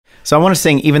So I want to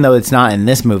sing, even though it's not in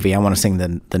this movie, I want to sing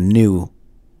the new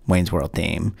Wayne's World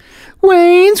theme.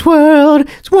 Wayne's World,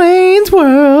 it's Wayne's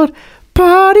World,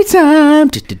 party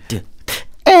time.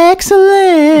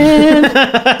 Excellent.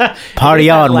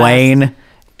 Party on, Wayne,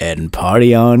 and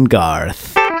party on,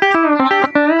 Garth.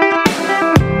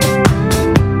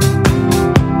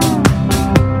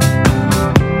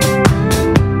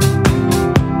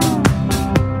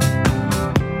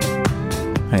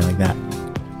 How do you like that?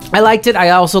 I liked it.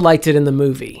 I also liked it in the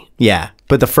movie. Yeah,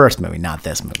 but the first movie, not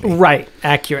this movie. Right.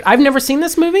 Accurate. I've never seen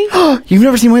this movie. You've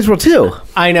never seen Wayne's World 2?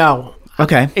 I know.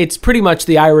 Okay. It's pretty much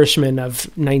The Irishman of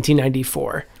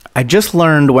 1994. I just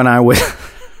learned when I was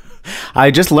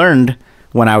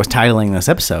titling this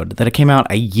episode that it came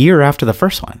out a year after the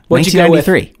first one.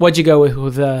 1993. What'd you go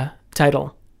with the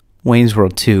title? Wayne's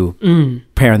World 2,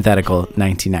 parenthetical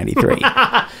 1993.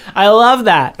 I love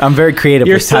that. I'm very creative.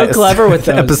 You're so clever with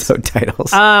those episode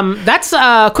titles. That's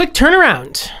a quick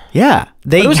turnaround. Yeah,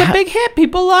 it was a big hit.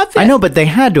 People loved it. I know, but they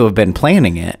had to have been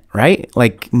planning it, right?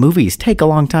 Like movies take a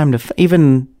long time to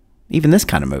even this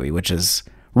kind of movie, which is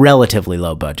relatively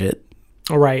low budget.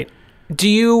 All right. Do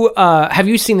you have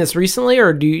you seen this recently,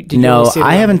 or did you No, only see it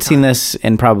I haven't seen this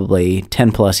in probably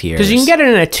 10 plus years. Because you can get it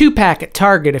in a 2-pack at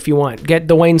Target if you want. Get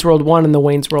the Wayne's World 1 and the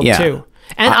Wayne's World 2,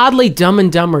 and oddly Dumb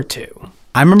and Dumber 2.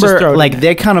 I remember like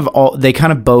they kind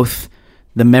of both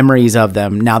the memories of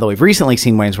them. Now that we've recently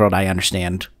seen Wayne's World, I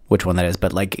understand which one that is.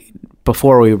 But like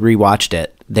before we rewatched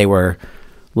it, they were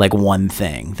like one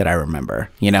thing that I remember.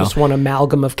 You know, just one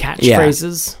amalgam of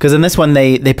catchphrases. Because in this one,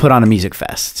 they put on a music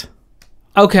fest.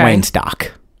 Okay, Wayne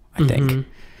Stock, I think.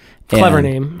 Clever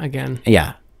name again.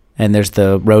 Yeah. And there's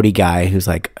the roadie guy who's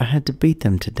like, I had to beat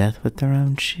them to death with their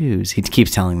own shoes. He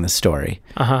keeps telling this story.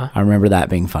 I remember that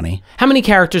being funny. How many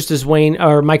characters does Wayne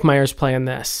or Mike Myers play in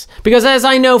this? Because as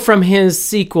I know from his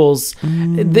sequels,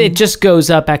 it just goes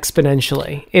up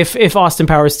exponentially. If Austin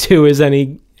Powers 2 is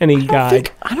any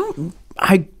guide.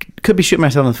 I could be shooting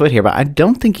myself in the foot here, but I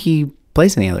don't think he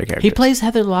plays any other characters. He plays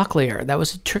Heather Locklear. That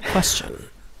was a trick question.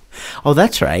 Oh,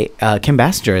 that's right. Kim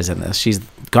Basinger is in this. She's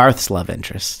Garth's love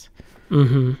interest.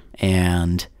 Mm-hmm.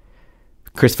 And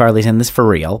Chris Farley's in this for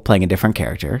real, playing a different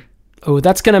character. Oh,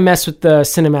 that's going to mess with the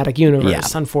cinematic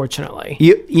universe, unfortunately.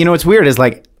 You know what's weird is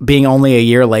like being only a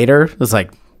year later, it's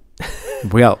like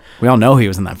we all know he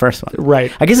was in that first one.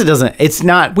 Right. I guess it's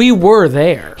not. We were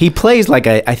there. He plays like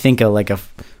a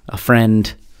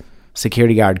friend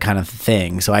security guard kind of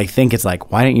thing. So I think it's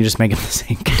like, why didn't you just make him the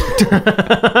same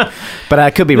character? But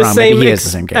I could be wrong. Maybe he is the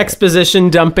same character. Exposition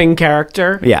dumping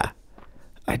character. Yeah.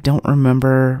 I don't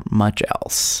remember much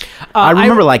else. I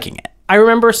remember liking it. I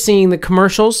remember seeing the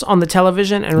commercials on the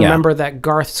television and remember that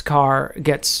Garth's car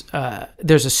gets,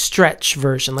 there's a stretch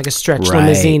version, like a stretch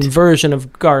limousine version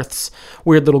of Garth's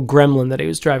weird little gremlin that he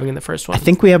was driving in the first one. I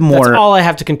think we have more. That's all I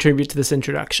have to contribute to this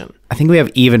introduction. I think we have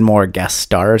even more guest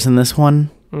stars in this one.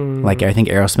 Like I think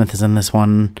Aerosmith is in this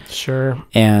one. Sure.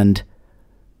 And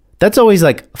that's always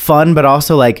like fun, but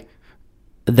also like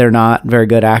they're not very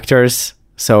good actors.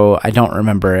 So I don't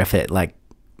remember if it like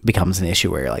becomes an issue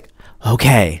where you're like,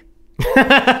 okay.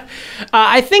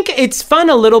 I think it's fun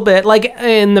a little bit. Like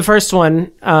in the first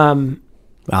one,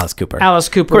 Alice Cooper.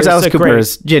 Of course, Alice Cooper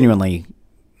is genuinely,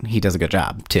 he does a good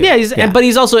job too. Yeah, but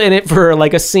he's also in it for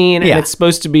like a scene, and it's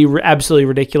supposed to be absolutely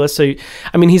ridiculous. So,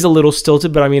 I mean, he's a little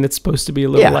stilted, but I mean, it's supposed to be a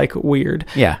little like weird.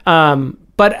 Yeah.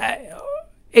 But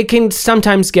it can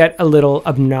sometimes get a little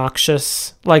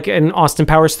obnoxious, like in Austin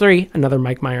Powers 3, another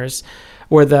Mike Myers,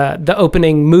 where the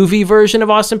opening movie version of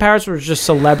Austin Powers was just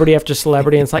celebrity after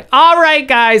celebrity, and it's like, all right,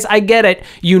 guys, I get it.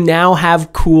 You now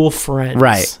have cool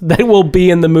friends that will be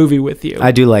in the movie with you.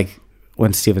 I do like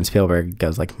when Steven Spielberg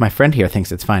goes like, my friend here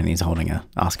thinks it's fine, and he's holding an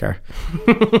Oscar.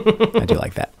 I do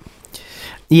like that.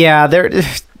 Yeah,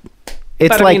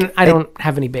 I don't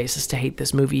have any basis to hate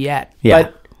this movie yet. Yeah.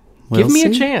 But give me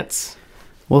a chance.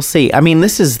 We'll see. I mean,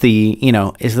 this is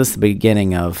is this the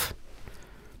beginning of,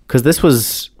 because this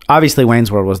was, obviously Wayne's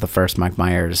World was the first Mike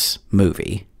Myers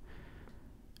movie.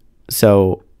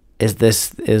 So is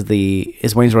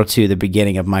Wayne's World 2 the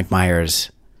beginning of Mike Myers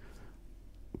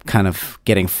kind of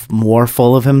getting more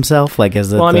full of himself? Like,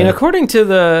 is it? Well, I mean, according to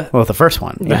the first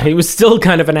one, he was still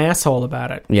kind of an asshole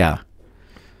about it. Yeah.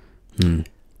 The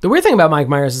weird thing about Mike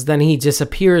Myers is then he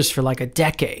disappears for like a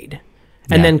decade.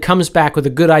 And then comes back with a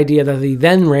good idea that he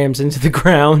then rams into the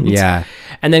ground. Yeah.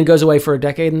 And then goes away for a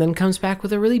decade and then comes back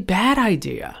with a really bad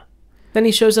idea. Then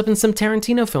he shows up in some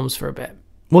Tarantino films for a bit.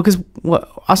 Well, because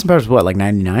Austin Powers was like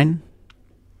 99?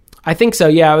 I think so,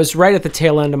 yeah. I was right at the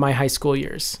tail end of my high school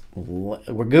years. We're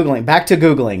Googling. Back to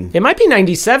Googling. It might be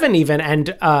 97 even,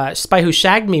 and Spy Who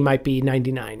Shagged Me might be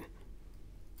 99.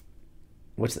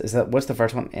 What's the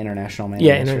first one? International Man.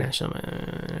 Yeah, International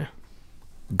Man.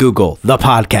 Google the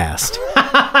podcast.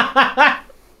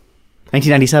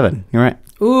 1997. You're right.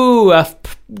 Ooh,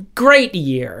 great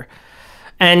year.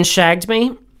 And Shagged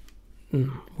Me.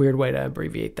 Weird way to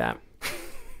abbreviate that.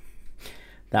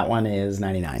 That one is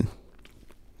 99.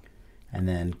 And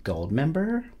then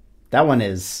Goldmember. That one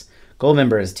is...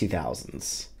 Goldmember is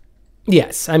 2000s.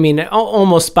 Yes, I mean,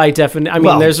 almost by definition. I mean,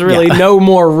 Well, there's really no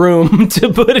more room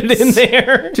to put it in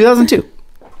there. 2002.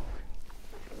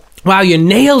 Wow, you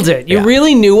nailed it. You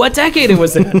really knew what decade it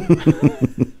was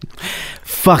in.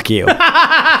 Fuck you.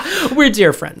 We're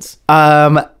dear friends.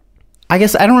 I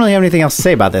guess I don't really have anything else to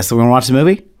say about this. So we want to watch the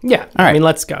movie? Yeah. All right. I mean,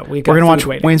 let's go. We're going to watch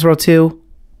Wayne's World 2.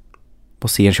 We'll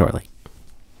see you shortly.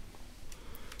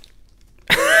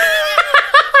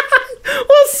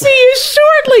 We'll see you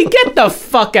shortly. Get the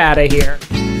fuck out of here.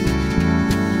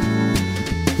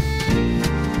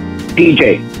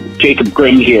 DJ, Jacob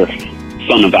Grimm here,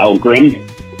 son of Al Grimm.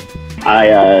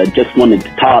 I just wanted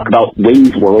to talk about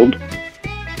Wayne's World.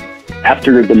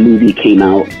 After the movie came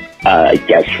out, I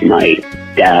guess my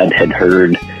dad had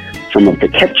heard some of the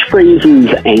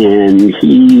catchphrases and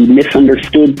he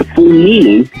misunderstood the full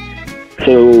meaning.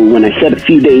 So when I said a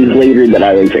few days later that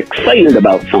I was excited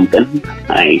about something,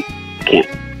 I can't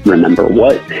remember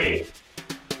what,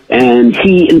 and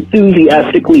he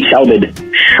enthusiastically shouted,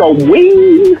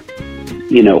 "Shawing!"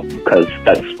 You know, because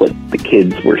that's what the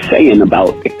kids were saying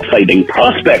about exciting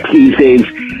prospects these days.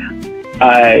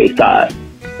 I thought,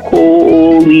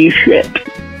 holy shit,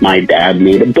 my dad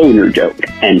made a boner joke,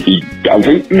 and he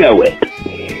doesn't know it.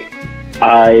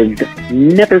 I've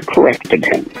never corrected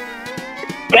him.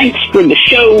 Thanks for the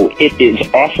show. It is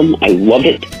awesome. I love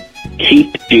it.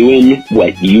 Keep doing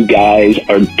what you guys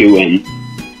are doing.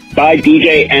 Bye,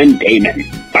 DJ and Damon.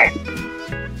 Bye.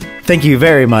 Thank you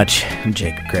very much,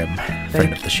 Jacob Grimm,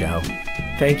 friend of the show.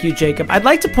 Thank you, Jacob. I'd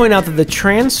like to point out that the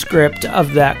transcript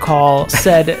of that call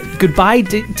said, goodbye,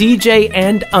 DJ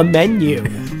and a menu.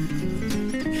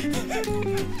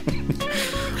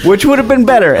 Which would have been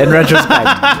better in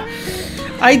retrospect.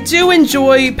 I do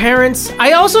enjoy parents.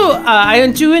 I also I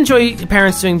do enjoy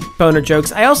parents doing boner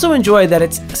jokes. I also enjoy that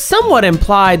it's somewhat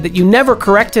implied that you never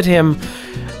corrected him,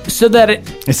 so that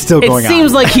It's still going It on.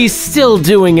 seems like he's still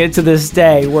doing it to this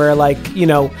day. Where, like, you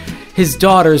know, his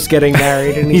daughter's geting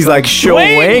married, and he's like,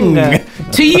 "Swing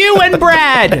to you and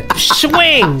Brad,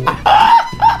 swing."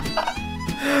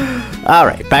 All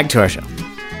right, back to our show.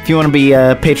 If you want to be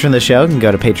a patron of the show, you can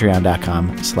go to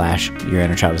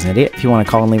patreon.com/yourinnerchildisanidiot. If you want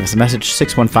to call and leave us a message,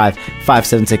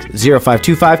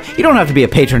 615-576-0525. You don't have to be a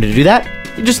patron to do that.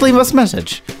 You just leave us a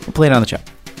message. We'll play it on the show.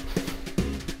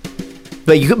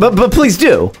 But please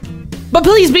do. But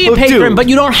please be a But do. patron. But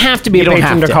you don't have to be a don't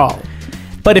patron have to to. call.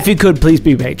 But if you could, please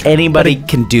be a patron. Anybody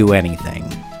can do anything.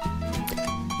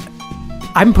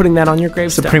 I'm putting that on your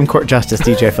gravestone. Supreme Court Justice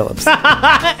DJ Phillips.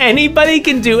 Anybody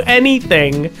can do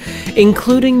anything,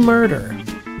 including murder.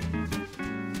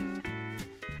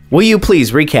 Will you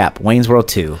please recap Wayne's World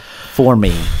 2 for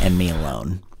me and me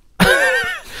alone?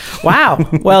 Wow.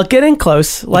 Well, getting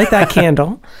close. Light that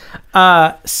candle.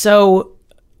 So,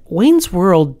 Wayne's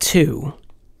World 2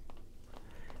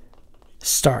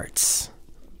 starts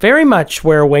very much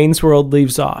where Wayne's World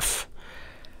leaves off.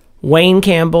 Wayne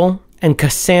Campbell and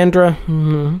Cassandra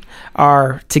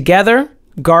are together.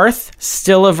 Garth,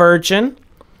 still a virgin.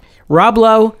 Rob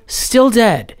Lowe, still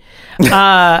dead.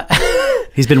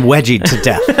 He's been wedgied to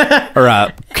death.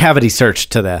 Or cavity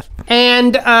searched to death.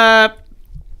 And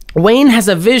Wayne has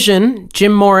a vision.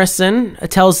 Jim Morrison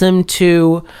tells him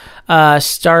to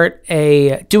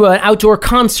do an outdoor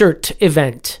concert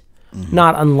event,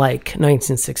 not unlike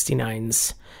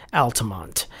 1969's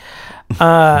Altamont.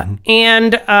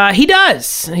 And he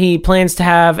does. He plans to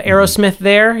have Aerosmith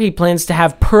there. He plans to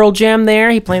have Pearl Jam there.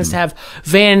 He plans to have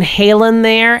Van Halen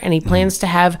there. And he plans to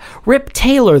have Rip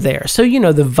Taylor there. So you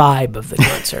know the vibe of the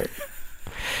concert.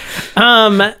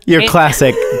 Your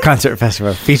classic concert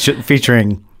festival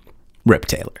featuring Rip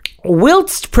Taylor.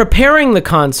 Whilst preparing the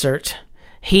concert,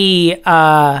 he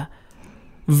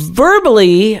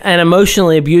verbally and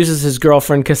emotionally abuses his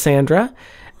girlfriend, Cassandra.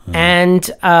 And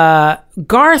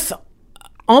Garth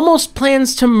almost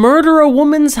plans to murder a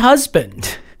woman's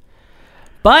husband.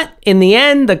 But in the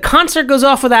end, the concert goes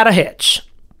off without a hitch.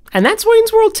 And that's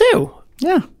Wayne's World 2.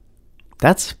 Yeah.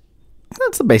 That's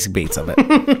the basic beats of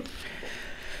it.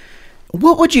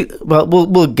 What would you... Well,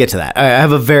 we'll get to that. I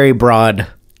have a very broad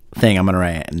thing I'm going to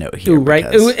write a note here. Ooh, right.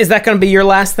 because- Ooh, is that going to be your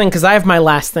last thing? Because I have my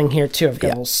last thing here, too. I've got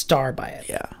a little star by it.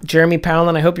 Yeah. Jeremy Powell,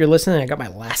 and I hope you're listening. I got my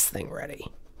last thing ready.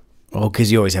 Oh,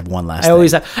 because you always have one last I thing.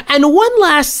 always have. And one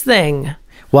last thing.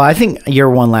 Well, I think your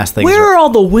one last thing. Where are all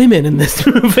the women in this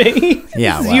movie?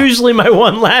 Yeah, It's well. usually my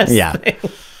one last Yeah. thing.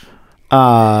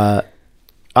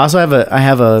 Also, I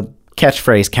have a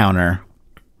catchphrase counter.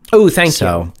 Oh, thank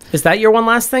So- you. Is that your one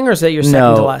last thing, or is that your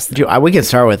second to last thing? We can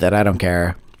start with it. I don't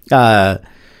care.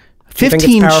 think it's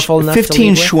 15, powerful enough to 15 lead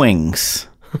with? swings.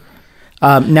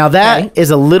 Now that Okay.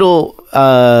 is a little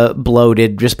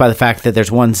bloated just by the fact that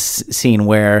there's one scene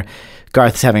where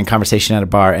Garth's having a conversation at a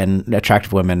bar and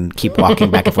attractive women keep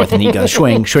walking back and forth and he goes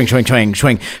swing, swing, swing, swing,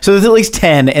 swing. So there's at least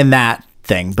 10 in that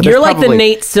thing. But You're there's like the probably-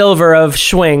 Nate Silver of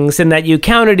swings in that you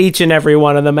counted each and every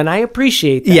one of them, and I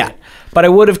appreciate that. Yeah. But I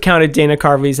would have counted Dana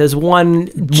Carvey's as one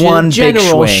One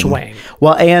general big swing.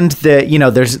 Well, and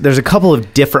there's a couple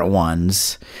of different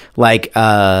ones. Like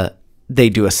they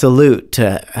do a salute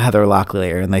to Heather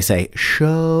Locklear and they say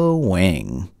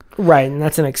showing. Right, and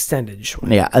that's an extended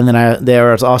swing. Yeah, and then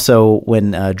there was also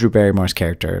when Drew Barrymore's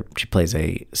character, she plays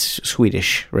a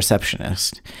Swedish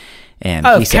receptionist, and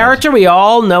A he said, character we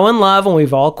all know and love, and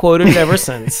we've all quoted it ever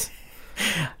since.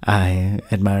 "I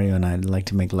admire you, and I'd like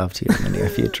to make love to you in the near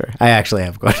future." I actually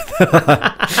have quoted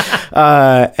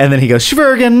that. And then he goes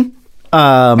Schwergen,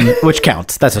 which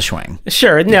counts. That's a swing.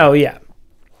 Sure, no, yeah.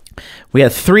 We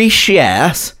had 3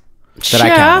 shares that I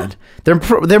Share? counted.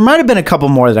 There might have been a couple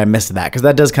more that I missed that because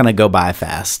that does kind of go by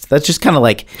fast. That's just kind of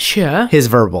like Sure. his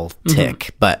verbal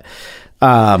tick, but.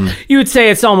 You would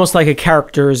say it's almost like a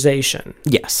characterization.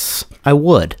 Yes, I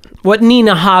would. What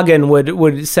Nina Hagen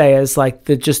would say is like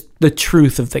just the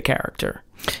truth of the character.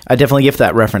 I definitely give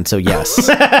that reference, so yes,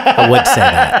 I would say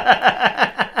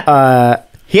that.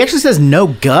 He actually says no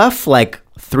guff like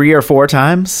 3 or 4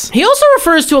 times. He also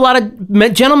refers to a lot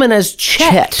of gentlemen as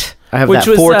Chet. Chet. I have that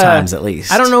 4 times at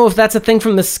least. I don't know if that's a thing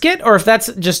from the skit or if that's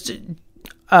just,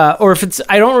 or if it's,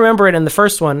 I don't remember it in the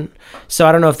first one. So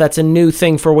I don't know if that's a new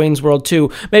thing for Wayne's World 2.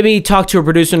 Maybe he talked to a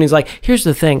producer and he's like, here's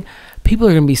the thing. People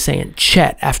are going to be saying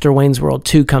Chet after Wayne's World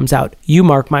 2 comes out. You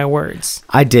mark my words.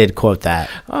 I did quote that.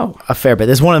 Oh. A fair bit.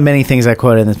 There's one of many things I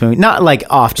quoted in this movie. Not like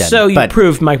often. So you but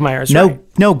proved Mike Myers no,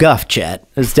 right. no guff, Chet.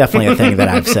 It's definitely a thing that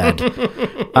I've said.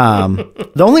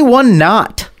 The only one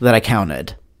not that I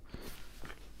counted.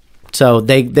 So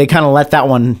they kind of let that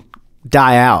one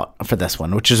die out for this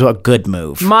one, which is a good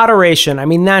move. Moderation. I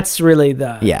mean, that's really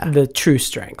Yeah. the true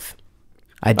strength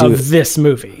I do of this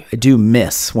movie. I do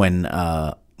miss when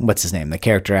what's his name, the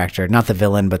character actor, not the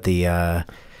villain, but the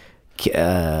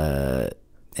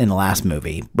in the last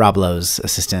movie, Rob Lowe's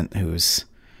assistant, who's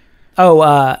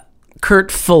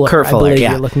Kurt Fuller. Kurt Fuller. I believe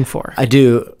Yeah, you're looking for. I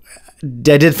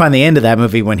did find the end of that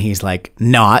movie when he's like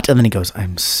not, and then he goes,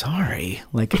 "I'm sorry,"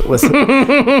 like it was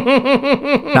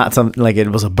not something like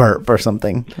it was a burp or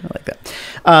something like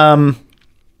that.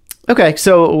 Okay,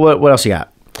 so what else you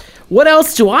got? What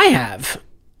else do I have?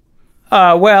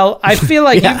 Well, I feel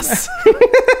like Yes,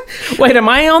 Wait, am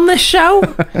I on this show?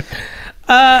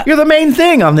 you're the main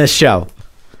thing on this show.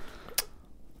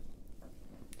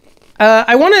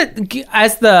 I want to,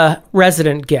 as the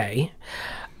resident gay,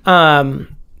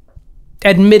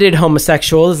 admitted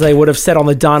homosexual, as they would have said on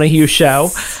the Donahue show,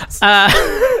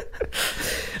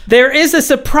 there is a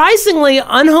surprisingly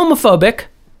unhomophobic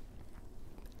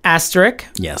asterisk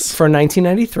Yes. for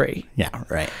 1993 Yeah,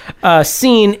 right.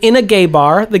 scene in a gay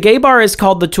bar. The gay bar is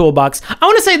called the Toolbox. I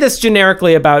want to say this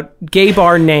generically about gay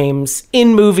bar names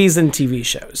in movies and TV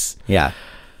shows. Yeah.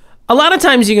 A lot of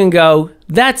times you can go,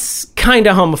 that's kind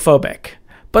of homophobic.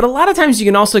 But a lot of times you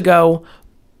can also go,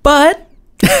 but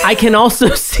I can also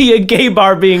see a gay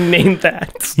bar being named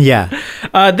that. Yeah.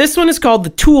 This one is called the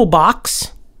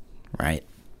Toolbox. Right.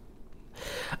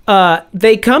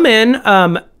 They come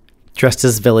in. Dressed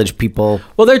as village people.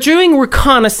 Well, they're doing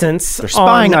reconnaissance. They're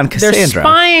spying on Cassandra. They're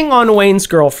spying on Wayne's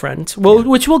girlfriend,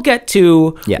 which we'll get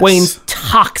to Yes. Wayne's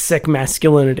toxic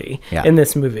masculinity Yeah. in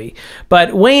this movie.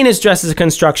 But Wayne is dressed as a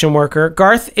construction worker.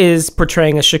 Garth is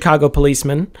portraying a Chicago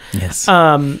policeman. Yes.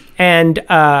 And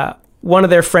one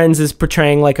of their friends is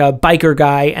portraying like a biker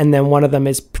guy, and then one of them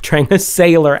is portraying a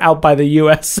sailor out by the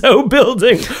USO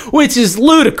building, which is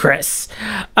ludicrous.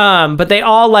 But they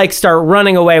all like start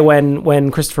running away when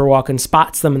Christopher Walken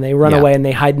spots them, and they run Yeah. away and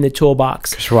they hide in the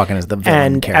toolbox. Christopher Walken is the villain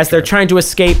And character. as they're trying to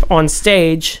escape on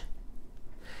stage,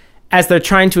 the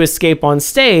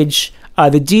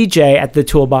DJ at the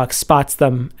toolbox spots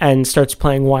them and starts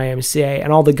playing YMCA,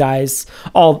 and all the guys,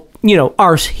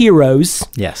 our heroes,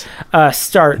 yes.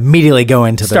 start Immediately go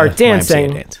into start the dancing.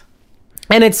 YMCA dance.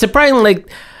 And it's surprising, like,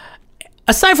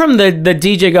 aside from the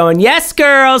DJ going, yes,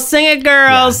 girls, sing it,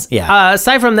 girls. Yeah.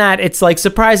 Aside from that, it's like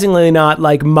surprisingly not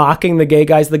like mocking the gay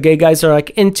guys. The gay guys are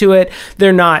like into it.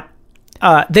 They're not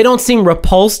they don't seem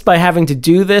repulsed by having to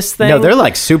do this thing. No, they're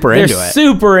like super into it.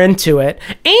 Super into it.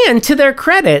 And to their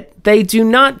credit, they do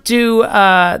not do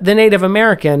the Native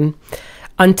American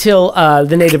until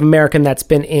the Native American that's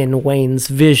been in Wayne's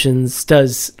visions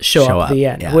does show up at the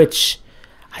end, yeah. which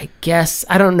I guess,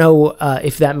 I don't know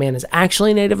if that man is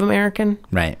actually Native American.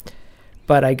 Right.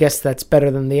 But I guess that's better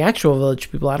than the actual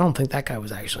Village People. I don't think that guy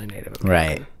was actually Native American.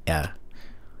 Right. Yeah.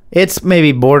 It's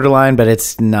maybe borderline, but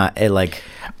it's not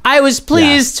I was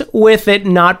pleased with it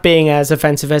not being as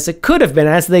offensive as it could have been,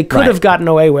 as they could have gotten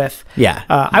away with. Yeah.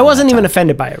 I wasn't even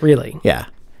offended by it, really. Yeah.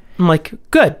 I'm like,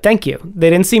 good, thank you. They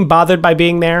didn't seem bothered by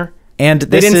being there. And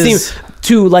they didn't seem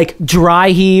to dry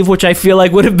heave, which I feel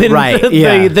like would have been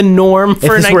the norm for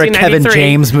 1993. If this were a Kevin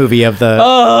James movie of the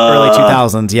early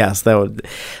 2000s, yes, that would.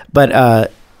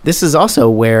 But this is also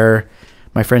where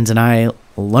my friends and I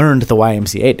learned the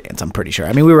YMCA dance. I'm pretty sure.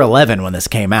 I mean, we were 11 when this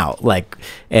came out.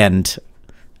 This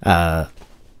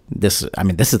is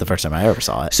the first time I ever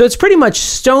saw it. So it's pretty much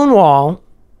Stonewall,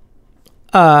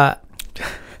 the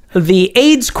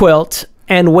AIDS quilt,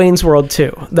 and Wayne's World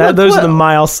 2. Those are the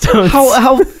milestones.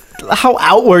 How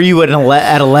out were you at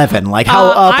 11? Like, how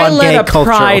up on gay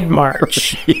culture? I led a pride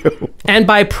march. And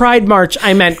by pride march,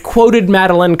 I meant quoted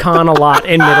Madeline Kahn a lot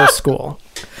in middle school.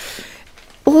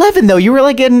 11, though. You were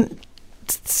like in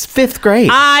 5th grade.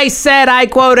 I said I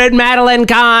quoted Madeline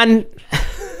Kahn.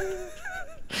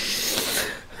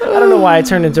 I don't know why I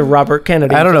turned into Robert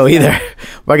Kennedy. I don't know either.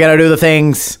 We're going to do the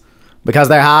things because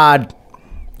they're hard.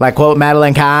 Like, quote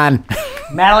Madeline Kahn.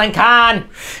 Madeline Kahn.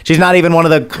 She's not even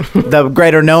one of the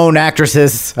greater known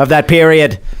actresses of that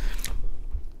period.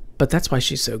 But that's why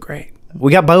she's so great.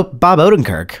 We got Bob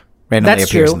Odenkirk. That's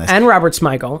true. And Robert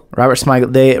Smigel. Robert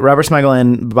Smigel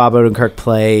and Bob Odenkirk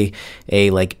play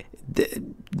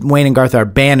Wayne and Garth are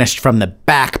banished from the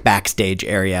backstage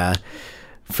area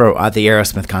for the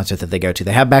Aerosmith concert that they go to.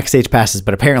 They have backstage passes,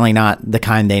 but apparently not the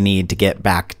kind they need to get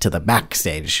back to the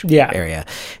backstage area.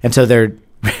 And so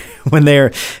when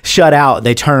they're shut out,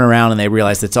 they turn around and they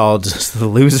realize it's all just the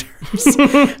losers.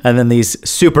 And then these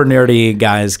super nerdy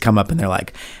guys come up and they're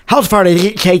like, how far did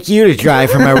it take you to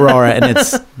drive from Aurora? And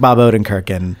it's Bob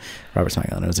Odenkirk and Robert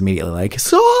Smigel. And it was immediately like,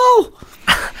 Saul!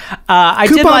 I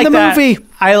did like that. Movie.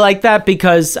 I like that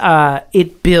because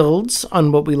it builds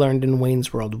on what we learned in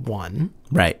Wayne's World 1.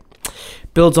 Right.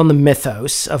 Builds on the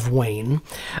mythos of Wayne.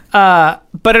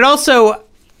 But it also...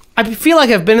 I feel like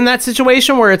I've been in that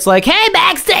situation where it's like, hey,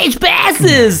 backstage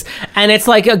passes! And it's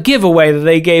like a giveaway that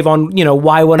they gave on,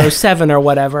 Y107 or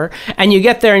whatever. And you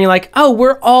get there and you're like, oh,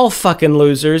 we're all fucking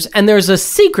losers. And there's a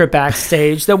secret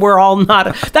backstage that we're all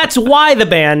not. That's why the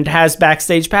band has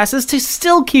backstage passes, to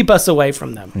still keep us away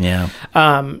from them. Yeah.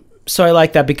 So I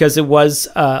like that because it was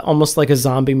almost like a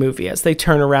zombie movie as they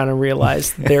turn around and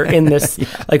realize they're in this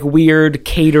weird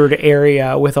catered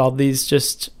area with all these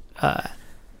just...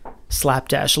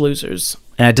 slapdash losers.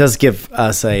 And it does give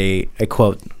us a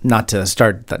quote, not to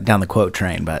start down the quote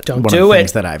train, but one of the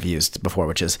things that I've used before,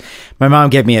 which is, my mom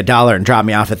gave me $1 and dropped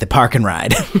me off at the park and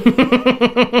ride.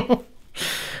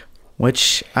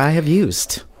 Which I have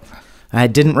used. I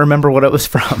didn't remember what it was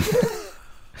from.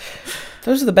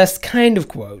 Those are the best kind of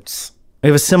quotes.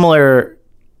 It was similar...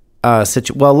 a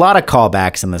lot of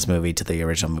callbacks in this movie to the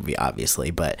original movie,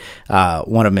 obviously, but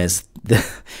one of them is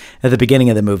at the beginning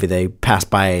of the movie, they pass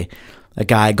by a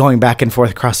guy going back and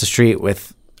forth across the street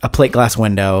with a plate glass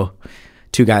window,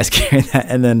 2 guys carrying that,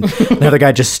 and then another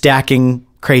guy just stacking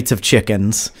crates of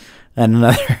chickens, and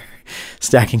another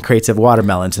stacking crates of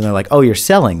watermelons, and they're like, oh, you're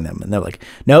selling them? And they're like,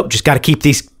 nope, just got to keep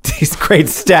these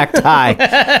crates stacked high.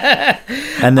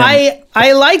 And then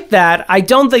I like that. I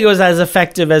don't think it was as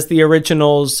effective as the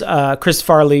original's Chris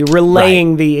Farley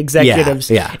relaying the executive's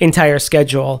entire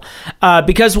schedule.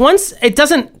 Because once it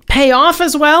doesn't pay off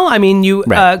as well. I mean,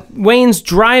 Wayne's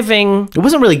driving. It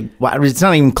wasn't really. It's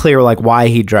not even clear why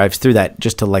he drives through that,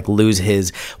 just to lose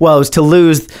his. Well, it was to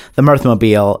lose the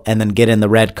Mirthmobile and then get in the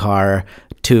red car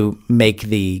to make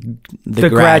the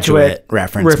graduate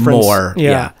reference more.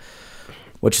 Yeah.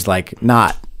 Which is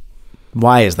not.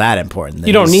 Why is that important?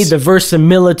 You don't need the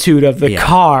verisimilitude of the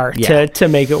car to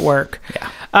make it work.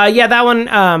 Yeah. That one,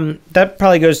 that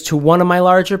probably goes to one of my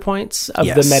larger points of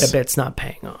the meta bits not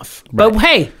paying off. Right. But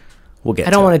hey,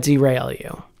 I don't want to derail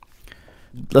you.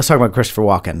 Let's talk about Christopher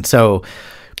Walken. So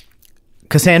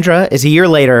Cassandra is a year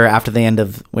later after the end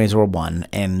of Wayne's World 1,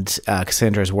 and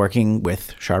Cassandra is working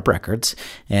with Sharp Records,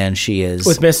 and she is...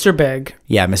 with Mr. Big.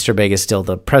 Yeah, Mr. Big is still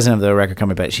the president of the record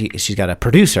company, but she's got a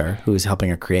producer who's helping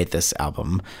her create this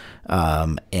album,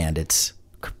 and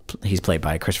he's played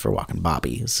by Christopher Walken.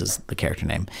 Bobby, this is the character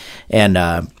name.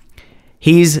 And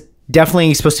he's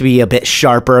definitely supposed to be a bit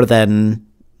sharper than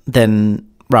than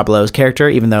Rob Lowe's character,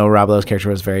 even though Rob Lowe's character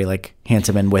was very like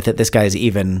handsome and with it. This guy's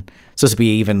even supposed to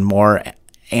be even more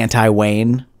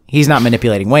anti-Wayne. He's not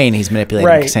manipulating Wayne, he's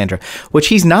manipulating Cassandra, which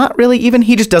he's not really even.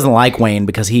 He just doesn't like Wayne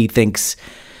because he thinks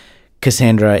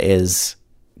Cassandra is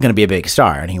going to be a big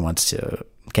star and he wants to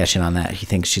cash in on that. He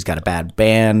thinks she's got a bad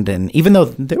band, and even though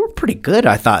they were pretty good,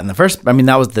 I thought in the first, I mean,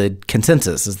 that was the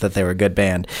consensus, is that they were a good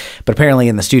band, but apparently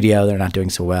in the studio they're not doing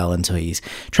so well, and so he's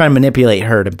trying to manipulate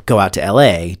her to go out to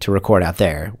LA to record out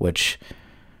there, which,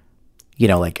 you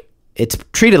know, like, it's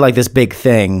treated like this big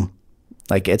thing.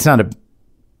 Like, it's not a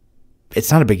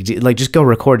big deal. Like, just go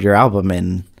record your album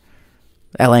in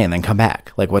LA and then come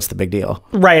back. Like, what's the big deal?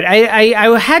 Right.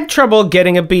 I had trouble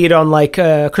getting a beat on like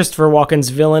Christopher Walken's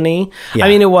villainy. Yeah. I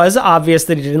mean, it was obvious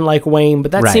that he didn't like Wayne,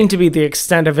 but that seemed to be the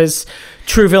extent of his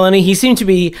true villainy. He seemed to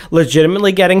be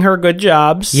legitimately getting her good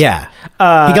jobs. Yeah. He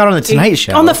got on the Tonight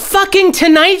Show. On the fucking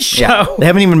Tonight Show. Yeah. They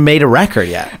haven't even made a record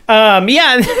yet.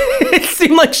 Yeah. It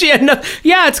seemed like she had no...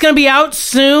 Yeah, it's going to be out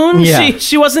soon. Yeah.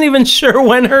 She wasn't even sure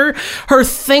when her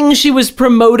thing she was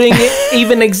promoting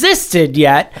even existed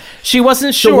yet. She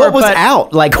wasn't sure. So what was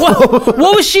out? Like, what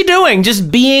was she doing?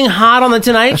 Just being hot on the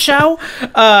Tonight Show?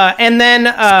 And then...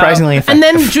 surprisingly effective.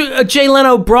 And then Jay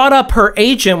Leno brought up her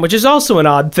agent, which is also an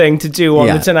odd thing to do on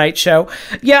the Tonight Show.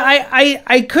 Yeah,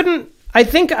 I couldn't... I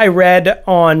think I read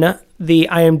on the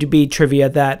IMDb trivia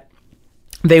that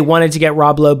they wanted to get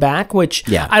Rob Lowe back, which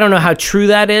I don't know how true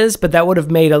that is, but that would have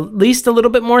made at least a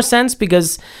little bit more sense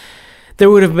because there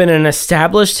would have been an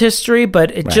established history,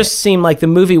 but it just seemed like the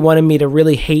movie wanted me to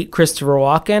really hate Christopher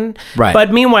Walken. Right.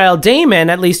 But meanwhile, Damon,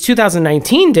 at least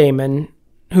 2019 Damon,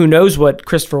 who knows what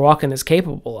Christopher Walken is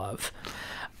capable of.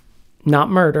 Not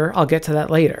murder. I'll get to that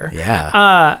later.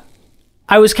 Yeah.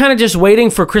 I was kind of just waiting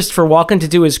for Christopher Walken to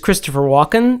do his Christopher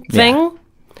Walken thing. Yeah.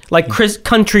 Like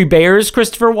Country Bears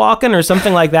Christopher Walken or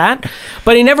something like that.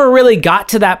 But he never really got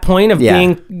to that point of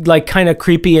being like kind of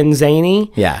creepy and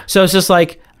zany. Yeah. So it's just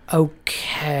like,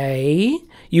 okay,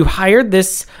 you hired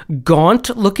this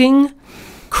gaunt-looking,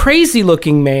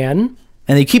 crazy-looking man.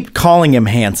 And they keep calling him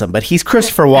handsome, but he's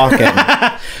Christopher Walken.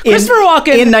 Christopher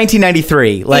Walken in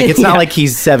 1993. Like, it's not like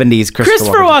he's 70s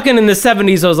Christopher Walken in the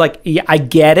 70s, I was like, yeah, I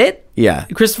get it. Yeah.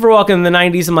 Christopher Walken in the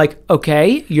 90s, I'm like,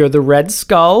 okay, you're the Red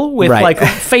Skull with like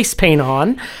face paint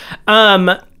on.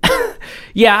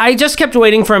 Yeah, I just kept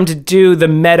waiting for him to do the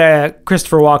meta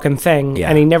Christopher Walken thing,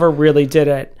 and he never really did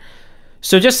it.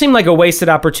 So it just seemed like a wasted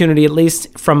opportunity, at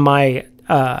least from my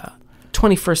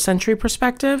 21st century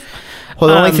perspective. Well,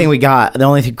 the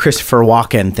only Christopher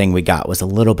Walken thing we got was a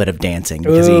little bit of dancing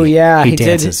because he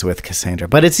dances with Cassandra,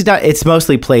 but it's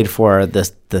mostly played for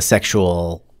the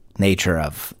sexual nature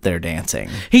of their dancing.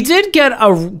 He did get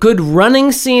a good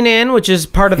running scene in, which is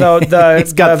part of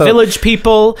the village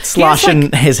people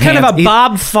sloshing his hands. Kind of a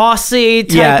Bob Fosse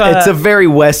type. Yeah, it's a very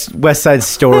West Side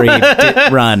Story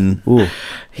run. Ooh,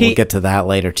 we'll get to that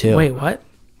later too. Wait, what?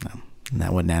 Isn't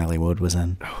that what Natalie Wood was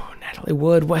in? Oh, Natalie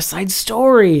Wood, West Side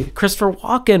Story. Christopher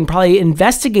Walken probably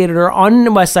investigated her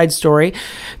on West Side Story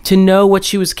to know what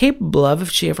she was capable of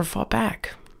if she ever fought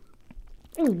back.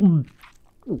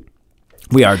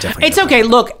 We are definitely. It's okay.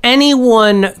 Look,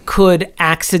 anyone could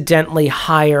accidentally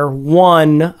hire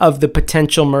one of the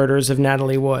potential murders of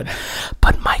Natalie Wood,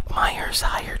 but Mike Myers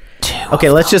hired two.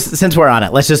 Okay, since we're on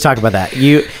it, let's just talk about that.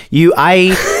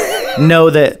 I know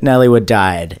that Natalie Wood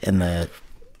died in the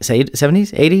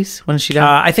 70s, 80s. When did she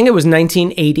die? I think it was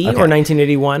 1980 or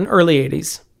 1981, early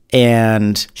 80s.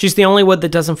 And she's the only Wood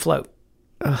that doesn't float.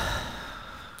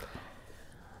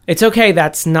 It's okay.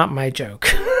 That's not my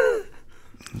joke.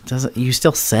 You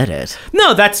still said it.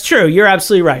 No, that's true. You're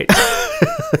absolutely right.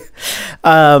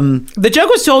 The joke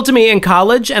was told to me in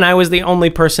college, and I was the only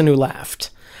person who laughed.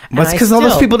 That's because all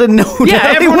those people didn't know who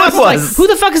Natalie Wood was. Like, who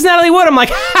the fuck is Natalie Wood? I'm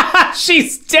like,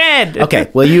 she's dead.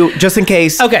 Okay, well, just in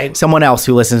case someone else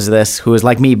who listens to this, who is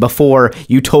like me before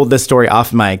you told this story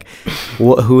off mic,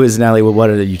 who is Natalie Wood? What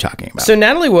are you talking about? So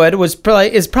Natalie Wood is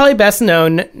probably best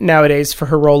known nowadays for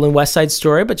her role in West Side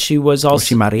Story, but she was also... Was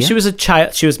she Maria? She was a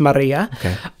child. She was Maria.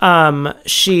 Okay.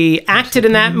 She acted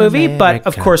in that movie, but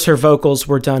of course her vocals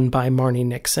were done by Marnie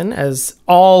Nixon, as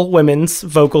all women's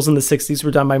vocals in the 60s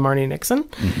were done by Marnie Nixon.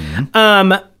 Mm-hmm.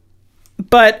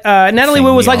 But Natalie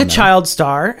Wood was like a child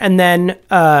star, and then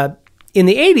in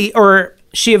the 80s,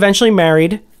 she eventually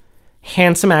married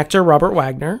handsome actor Robert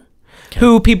Wagner,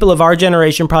 who people of our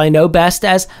generation probably know best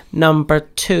as number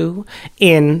 2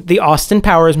 in the Austin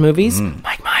Powers movies,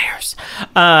 Mike Myers.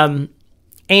 And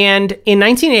in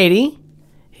 1980,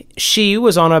 she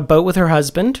was on a boat with her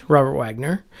husband, Robert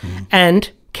Wagner,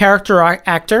 and character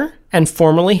actor and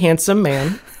formerly handsome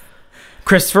man,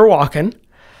 Christopher Walken.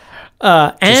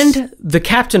 And the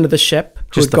captain of the ship, who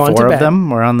Just had the gone four to bed. of them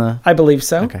were on the... I believe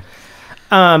so. Okay.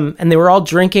 And they were all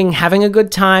drinking, having a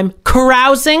good time,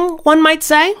 carousing, one might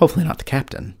say. Hopefully not the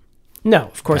captain. No,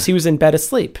 of course, he was in bed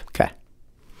asleep. Okay.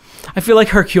 I feel like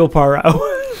Hercule Poirot.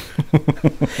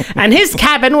 And his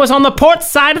cabin was on the port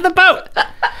side of the boat.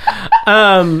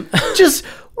 Just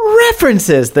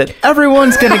references that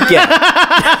everyone's going to get.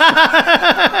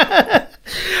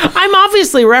 I'm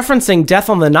obviously referencing Death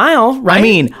on the Nile, right? I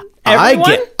mean,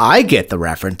 Everyone? I get the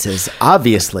references,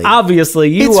 obviously. Obviously,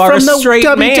 you It's are from a the straight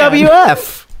man.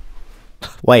 WWF.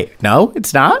 Wait, no,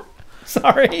 it's not?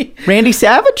 Sorry. Randy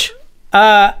Savage?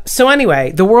 So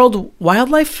anyway, the World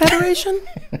Wildlife Federation?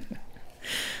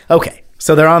 Okay,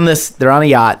 so they're on a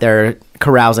yacht, they're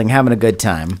carousing, having a good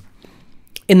time.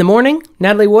 In the morning,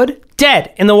 Natalie Wood,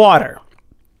 dead in the water.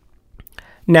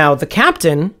 Now, the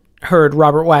captain heard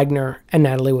Robert Wagner and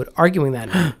Natalie Wood arguing that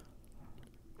night.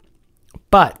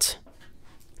 But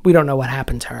we don't know what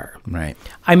happened to her. Right.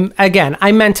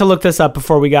 I meant to look this up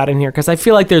before we got in here because I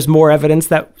feel like there's more evidence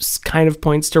that kind of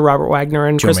points to Robert Wagner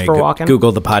and Christopher Walken.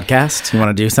 Google the podcast? You want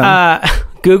to do something?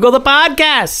 Google the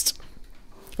podcast.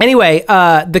 Anyway,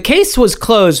 the case was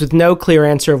closed with no clear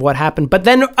answer of what happened, but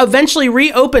then eventually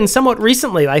reopened somewhat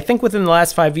recently, I think within the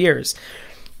last 5 years.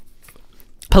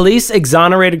 Police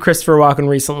exonerated Christopher Walken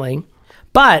recently,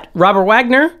 but Robert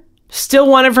Wagner still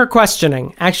wanted for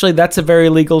questioning. Actually, that's a very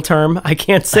legal term. I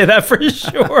can't say that for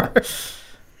sure.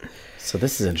 So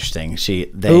this is interesting.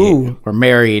 They were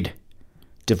married,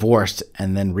 divorced,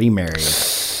 and then remarried.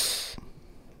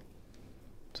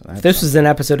 If this was an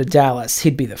episode of Dallas,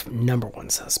 he'd be the number one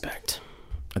suspect.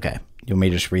 Okay. You want me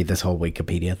to just read this whole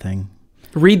Wikipedia thing?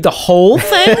 Read the whole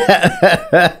thing?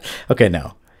 Okay,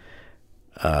 no.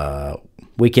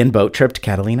 Weekend boat trip to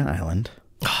Catalina Island.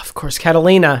 Oh, of course,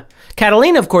 Catalina.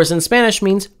 Catalina, of course, in Spanish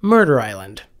means murder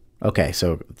island. Okay,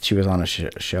 so she was on a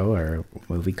show or a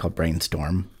movie called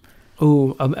Brainstorm.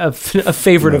 Ooh, a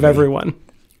favorite of everyone.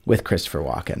 With Christopher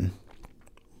Walken.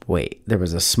 Wait,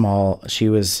 she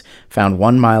was found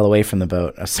 1 mile away from the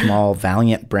boat, a small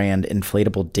Valiant brand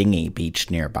inflatable dinghy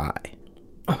beached nearby.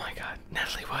 Oh my God,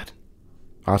 Natalie Wood.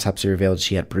 Autopsy revealed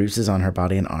she had bruises on her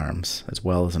body and arms, as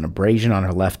well as an abrasion on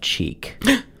her left cheek.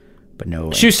 But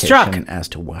no she was struck as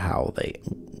to how they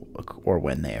or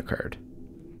when they occurred.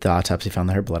 The autopsy found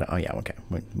that her blood... Oh, yeah, okay.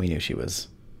 We knew she was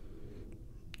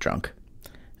drunk.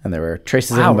 And there were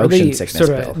traces of motion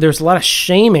sickness. There's a lot of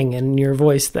shaming in your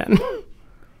voice then.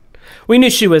 We knew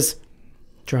she was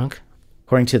drunk.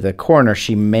 According to the coroner,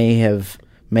 she may have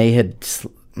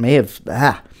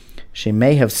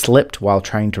slipped while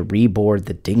trying to reboard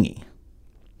the dinghy.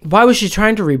 Why was she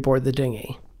trying to reboard the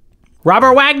dinghy?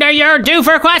 Robert Wagner, you're due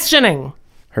for questioning.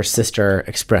 Her sister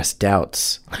expressed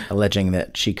doubts, alleging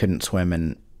that she couldn't swim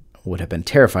and would have been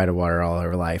terrified of water all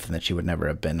her life, and that she would never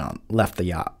have been left the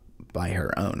yacht by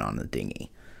her own on the dinghy.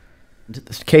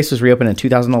 The case was reopened in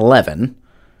 2011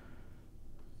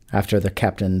 after the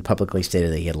captain publicly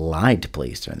stated that he had lied to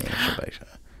police during the investigation.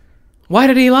 Why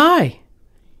did he lie?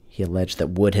 He alleged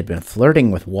that Wood had been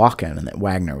flirting with Walken and that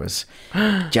Wagner was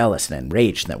jealous and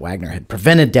enraged, and that Wagner had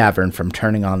prevented Davern from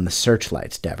turning on the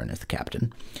searchlights, Davern is the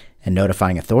captain, and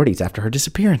notifying authorities after her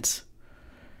disappearance.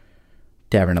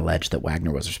 Davern alleged that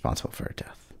Wagner was responsible for her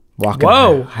death.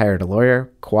 Walken hired a lawyer,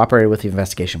 cooperated with the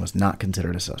investigation, was not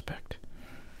considered a suspect.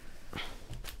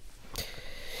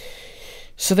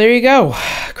 So there you go.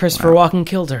 Christopher Walken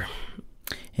killed her.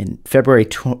 In February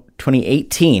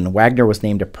 2018, Wagner was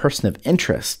named a person of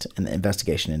interest in the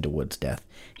investigation into Wood's death.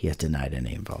 He has denied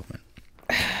any involvement.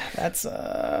 That's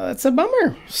a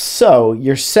bummer. So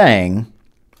you're saying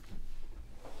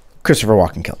Christopher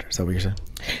Walken killed her? Is that what you're saying?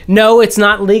 No, it's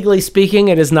not legally speaking.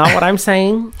 It is not what I'm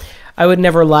saying. I would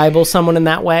never libel someone in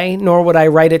that way, nor would I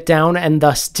write it down and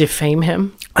thus defame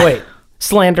him. Wait,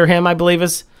 slander him, I believe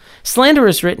is... Slander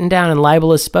is written down and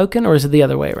libel is spoken, or is it the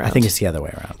other way around? I think it's the other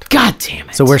way around. God damn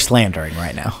it. So we're slandering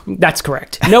right now. That's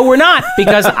correct. No, we're not,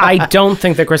 because I don't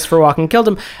think that Christopher Walken killed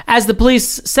him. As the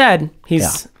police said,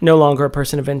 he's no longer a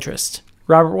person of interest.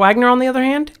 Robert Wagner, on the other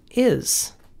hand,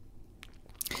 is.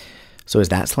 So is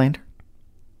that slander?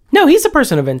 No, he's a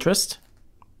person of interest.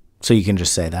 So you can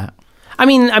just say that? I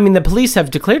mean, the police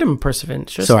have declared him a person of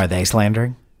interest. So are they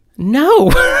slandering? No,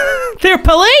 they're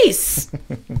police.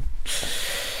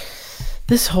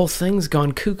 This whole thing's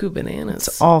gone cuckoo bananas.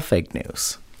 It's all fake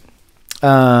news.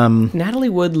 Natalie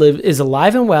Wood is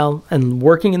alive and well and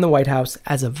working in the White House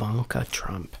as Ivanka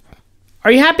Trump.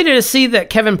 Are you happy to see that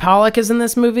Kevin Pollak is in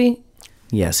this movie?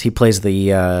 Yes, he plays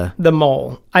the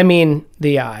mole. I mean,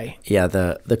 the eye. Yeah,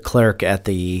 the clerk at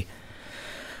the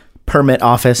permit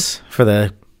office for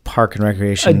the Park and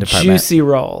Recreation Department. A juicy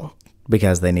role.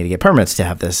 because they need to get permits to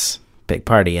have this big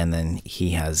party, and then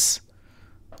he has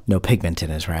no pigment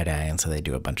in his right eye, and so they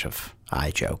do a bunch of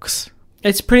eye jokes.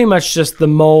 It's pretty much just the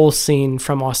mole scene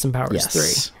from Austin Powers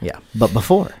 3. Yeah, but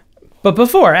before. But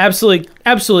before,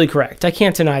 absolutely correct. I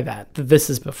can't deny that this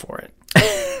is before it.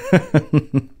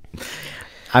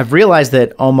 I've realized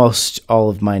that almost all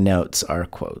of my notes are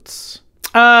quotes.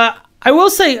 I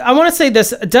want to say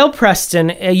this. Del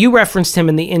Preston, you referenced him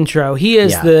in the intro. He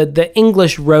is the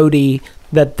English roadie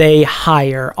that they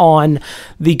hire on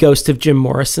the Ghost of Jim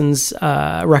Morrison's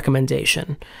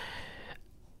recommendation.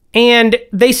 And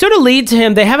they sort of lead to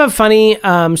him. They have a funny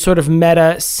sort of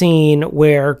meta scene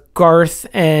where Garth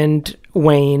and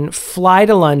Wayne fly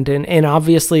to London in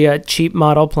obviously a cheap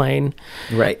model plane,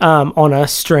 right? On a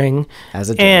string, as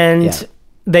a and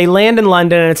they land in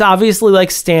London, and it's obviously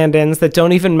like stand-ins that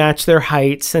don't even match their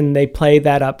heights, and they play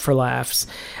that up for laughs.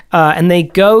 And they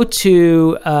go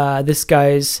to this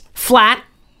guy's flat,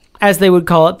 as they would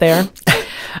call it there.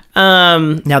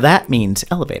 Now that means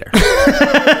elevator.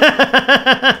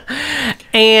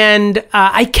 And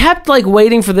I kept like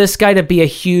waiting for this guy to be a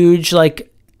huge like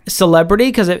celebrity,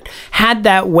 because it had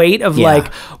that weight of like,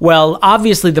 well,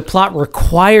 obviously the plot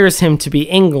requires him to be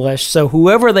English, so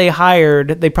whoever they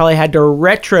hired, they probably had to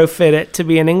retrofit it to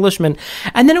be an Englishman.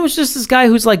 And then it was just this guy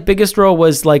whose like biggest role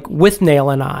was like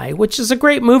Withnail and I, which is a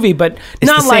great movie, but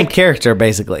it's not the like same character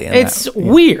basically. It's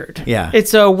weird. Yeah,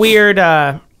 it's a weird.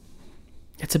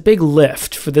 It's a big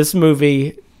lift for this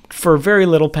movie for very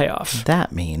little payoff.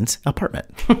 That means apartment.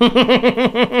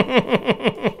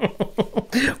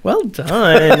 Well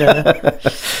done.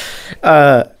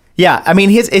 Yeah, I mean,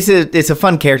 it's a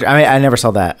fun character. I mean, I never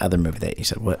saw that other movie that you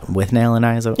said, Withnail and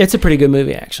I. It's a pretty good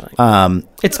movie, actually.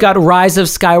 It's got Rise of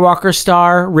Skywalker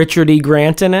star Richard E.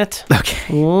 Grant in it.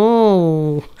 Okay.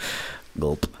 Ooh.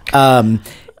 Gulp. The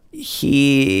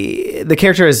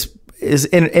character is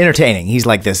entertaining. He's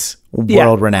like this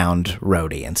world-renowned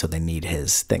roadie, and so they need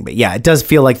his thing. But yeah, it does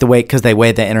feel like because they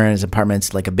enter his apartment,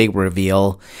 it's like a big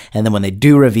reveal, and then when they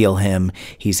do reveal him,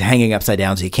 he's hanging upside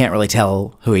down, so you can't really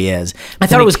tell who he is. I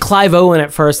thought it was Clive Owen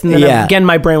at first, and then again,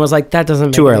 my brain was like, that doesn't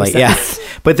make too any early. sense. Yeah,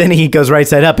 but then he goes right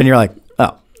side up, and you're like,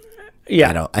 oh,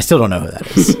 yeah. I still don't know who that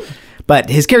is. But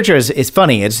his character is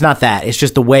funny. It's not that. It's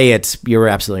just the way you're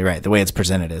absolutely right. The way it's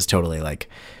presented is totally like,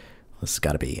 this has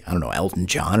got to be, I don't know, Elton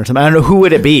John or something. I don't know, who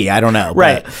would it be? I don't know.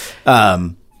 Right.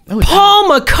 But, Paul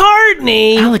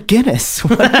McCartney! Alec Guinness.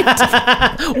 What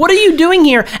are you doing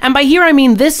here? And by here, I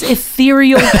mean this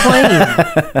ethereal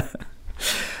plane.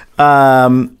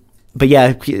 But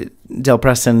yeah, Del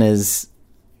Preston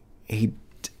he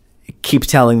keeps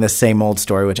telling the same old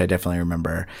story, which I definitely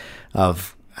remember,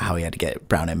 of how he had to get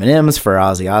brown M&Ms for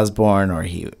Ozzy Osbourne, or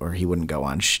he wouldn't go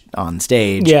on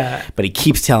stage. Yeah. But he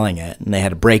keeps telling it, and they had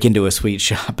to break into a sweet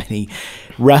shop, and he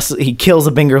kills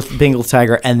a Bengal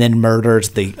tiger and then murders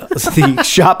the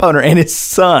shop owner and his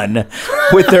son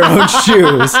with their own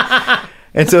shoes.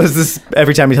 And so it's this,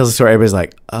 every time he tells the story, everybody's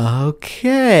like,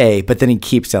 okay. But then he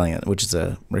keeps telling it, which is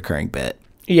a recurring bit.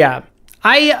 Yeah.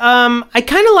 I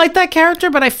kind of like that character,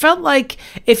 but I felt like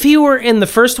if he were in the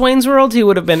first Wayne's World, he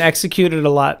would have been executed a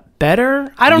lot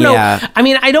better. I don't know. I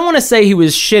mean, I don't want to say he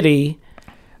was shitty,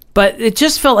 but it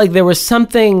just felt like there was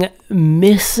something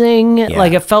missing. Yeah.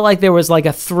 Like it felt like there was like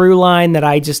a through line that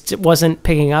I just wasn't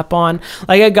picking up on.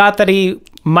 Like I got that he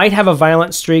might have a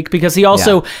violent streak because he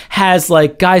also has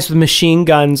like guys with machine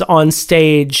guns on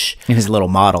stage in his little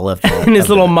model of how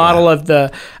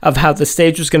the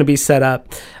stage was going to be set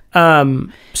up.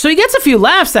 So he gets a few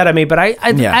laughs out of me, but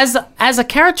as a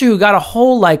character who got a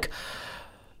whole like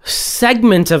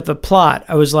segment of the plot,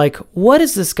 I was like, what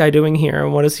is this guy doing here,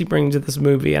 and what does he bring to this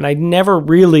movie? And I never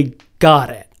really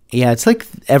got it. Yeah, it's like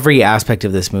every aspect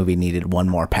of this movie needed one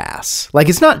more pass. Like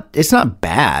it's not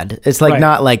bad. It's like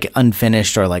not like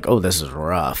unfinished or like, oh, this is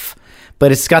rough.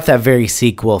 But it's got that very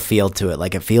sequel feel to it.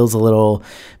 Like it feels a little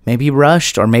maybe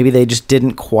rushed, or maybe they just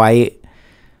didn't quite.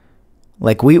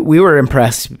 Like we were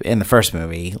impressed in the first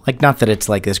movie, like not that it's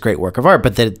like this great work of art,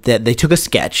 but that they took a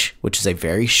sketch, which is a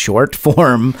very short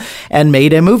form, and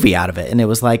made a movie out of it. And it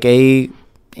was like a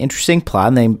interesting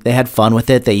plot, and they had fun with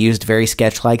it. They used very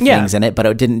sketch-like things in it, but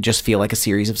it didn't just feel like a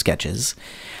series of sketches.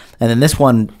 And then this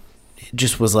one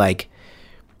just was like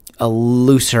a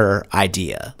looser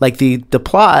idea. Like the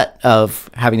plot of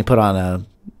having to put on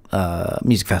a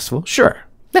music festival, sure.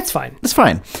 That's fine. That's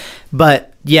fine.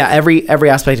 But yeah, every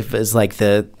aspect of it is like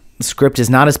the script is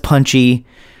not as punchy.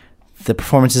 The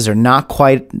performances are not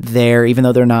quite there, even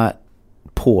though they're not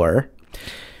poor.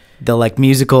 The like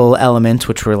musical elements,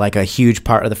 which were like a huge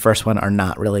part of the first one, are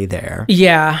not really there.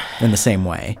 Yeah. In the same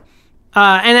way.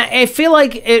 And I feel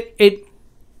like it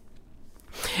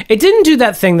It didn't do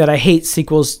that thing that I hate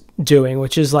sequels doing,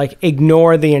 which is like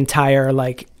ignore the entire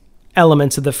like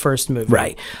elements of the first movie.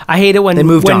 Right. I hate it when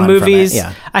moved on from movies. it,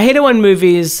 yeah. I hate it when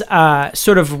movies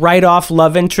sort of write off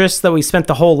love interests that we spent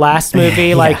the whole last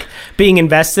movie like being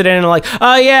invested in. And like,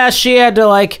 oh yeah, she had to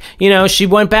like, she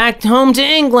went back home to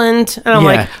England, and I'm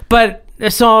like, but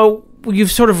so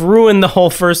you've sort of ruined the whole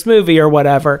first movie or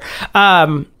whatever.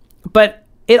 But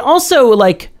it also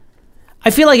like, I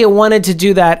feel like it wanted to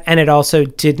do that, and it also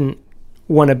didn't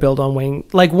want to build on Wayne.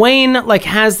 Like Wayne like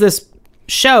has this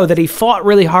show that he fought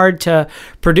really hard to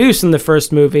produce in the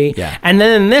first movie, and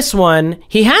then in this one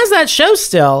he has that show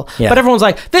still, but everyone's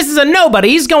like, this is a nobody,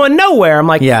 he's going nowhere. I'm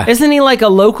like, isn't he like a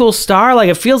local star? Like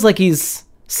it feels like he's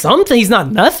something. He's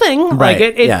not nothing. Right.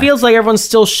 Like it feels like everyone's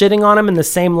still shitting on him in the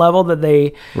same level that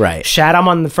they shat him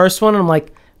on the first one. And I'm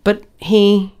like, but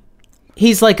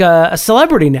he's like a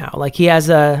celebrity now. Like he has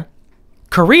a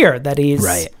career that he's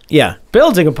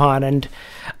building upon, and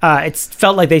it's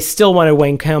felt like they still wanted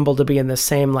Wayne Campbell to be in the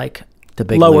same like the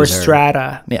big lower loser.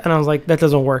 strata, and I was like, that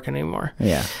doesn't work anymore.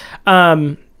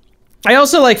 I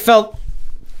also like felt,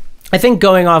 I think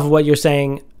going off of what you're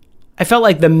saying, I felt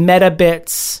like the meta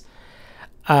bits,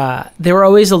 they were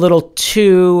always a little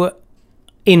too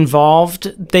involved.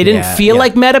 They didn't feel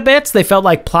like meta bits, they felt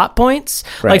like plot points.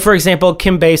 Like for example,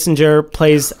 Kim Basinger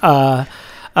plays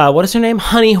what is her name?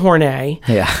 Honey Hornet,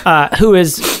 who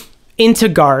is into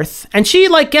Garth, and she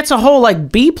like gets a whole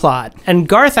like B plot, and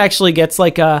Garth actually gets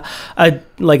like a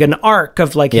like an arc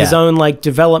of like his own like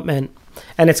development,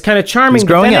 and it's kind of charming. He's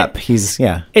growing up.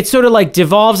 It sort of like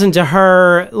devolves into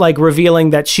her like revealing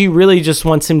that she really just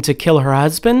wants him to kill her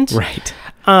husband, right?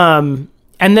 And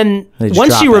then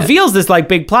once she reveals this like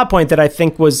big plot point that I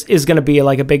think is going to be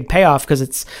like a big payoff because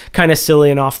it's kind of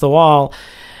silly and off the wall,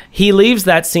 he leaves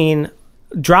that scene,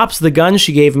 drops the gun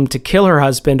she gave him to kill her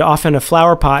husband off in a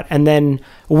flower pot, and then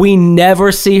we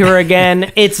never see her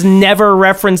again. It's never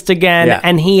referenced again,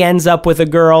 and he ends up with a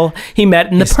girl he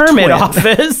met in the permit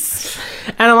office.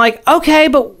 And I'm like, okay,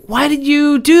 but why did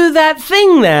you do that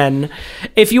thing then?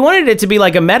 If you wanted it to be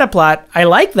like a meta plot, I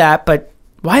like that, but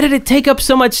why did it take up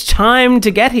so much time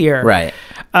to get here? Right.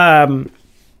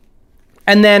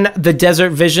 And then the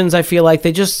desert visions, I feel like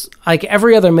they just, like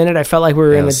every other minute, I felt like we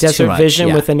were in a desert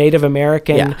vision with a Native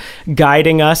American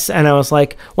guiding us. And I was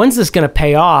like, when's this going to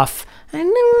pay off? I never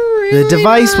really The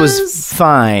device was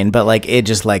fine, but like it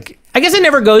just like... I guess it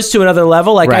never goes to another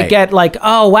level. Like I get like,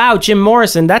 oh wow, Jim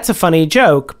Morrison, that's a funny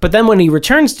joke. But then when he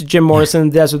returns to Jim Morrison in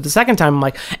the desert the second time, I'm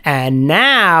like, and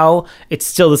now it's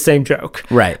still the same joke.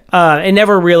 Right. It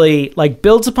never really like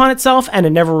builds upon itself, and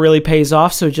it never really pays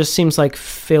off. So it just seems like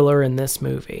filler in this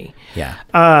movie. Yeah.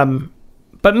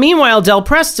 But meanwhile, Del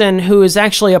Preston, who is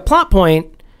actually a plot point,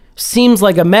 seems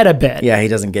like a meta bit. Yeah, he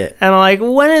doesn't get... And I'm like,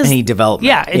 when is... any development.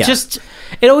 Yeah,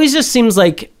 it always just seems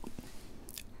like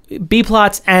B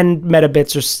plots and meta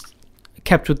bits are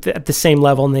kept at the same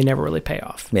level, and they never really pay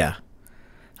off. Yeah,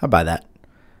 I'll buy that.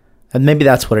 And maybe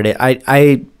that's what it is.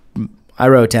 I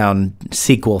wrote down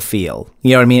sequel feel.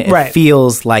 You know what I mean? It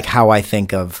feels like how I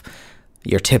think of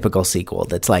your typical sequel.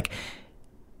 That's like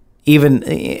even,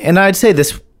 and I'd say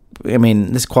this. I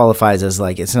mean, this qualifies as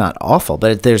like it's not awful,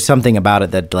 but there's something about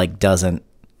it that like doesn't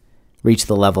reach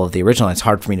the level of the original. It's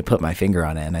hard for me to put my finger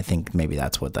on it, and I think maybe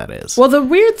that's what that is. Well, the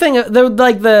weird thing, the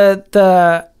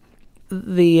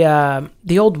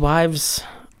old wives'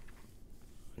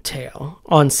 tale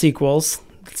on sequels.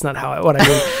 That's not what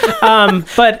I mean.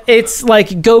 But it's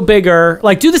like go bigger,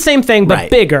 like do the same thing but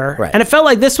bigger. Right. And it felt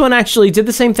like this one actually did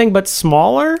the same thing but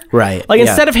smaller. Right. Like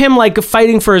instead of him like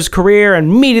fighting for his career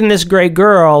and meeting this great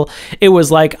girl, it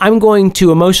was like, I'm going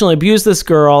to emotionally abuse this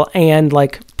girl and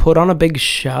like put on a big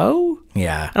show.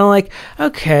 Yeah. And I'm like,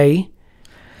 okay.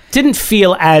 Didn't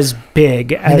feel as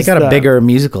big as they got a bigger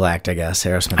musical act, I guess.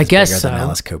 Aerosmith is guess bigger so. than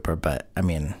Alice Cooper, but I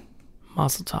mean,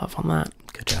 Mazel tov on that.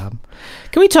 Good job.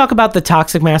 Can we talk about the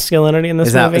toxic masculinity in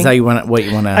this movie? Is that what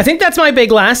you want to? I think that's my big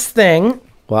last thing.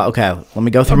 Well, okay. Let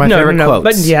me go through my favorite quotes.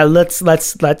 But yeah, let's.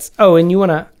 Oh, and you want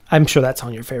to? I'm sure that's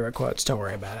on your favorite quotes. Don't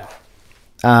worry about it.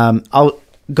 I'll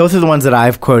go through the ones that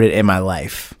I've quoted in my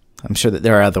life. I'm sure that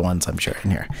there are other ones. I'm sure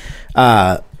in here.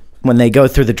 When they go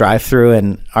through the drive-through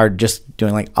and are just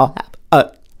doing like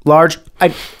large.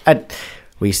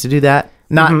 We used to do that.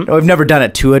 I've never done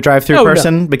it to a drive-through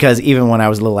person because even when I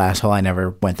was a little asshole, I never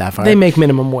went that far. They make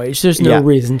minimum wage. There's no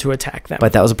reason to attack them.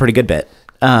 But that was a pretty good bit.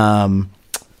 I'm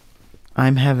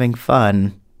having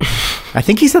fun. I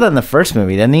think he said that in the first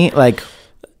movie, didn't he? Like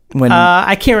when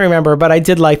I can't remember, but I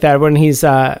did like that when he's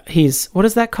what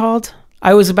is that called?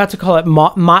 I was about to call it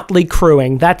motley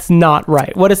crewing. That's not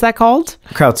right. What is that called?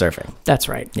 Crowd surfing. That's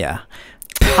right. Yeah.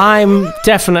 I'm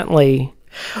definitely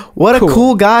What a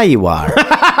cool guy you are.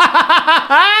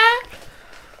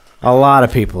 A lot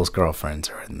of people's girlfriends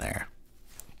are in there.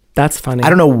 That's funny. I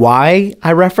don't know why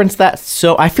I referenced that.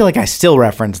 So I feel like I still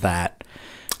reference that.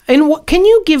 And can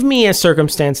you give me a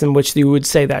circumstance in which you would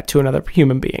say that to another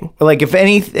human being? Like if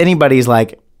anybody's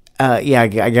like, yeah, I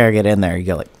gotta get in there. You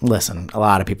go like, listen, a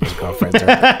lot of people's girlfriends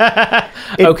are.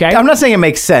 Okay. I'm not saying it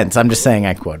makes sense. I'm just saying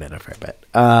I quoted it for a bit.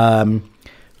 I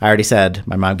already said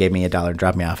my mom gave me $1 and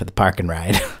dropped me off at the park and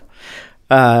ride.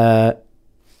 I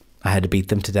had to beat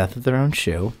them to death with their own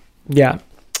shoe. Yeah.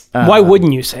 Why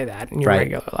wouldn't you say that in your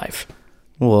regular life?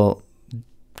 Well,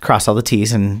 cross all the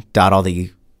T's and dot all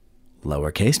the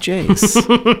lowercase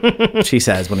J's. She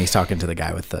says when he's talking to the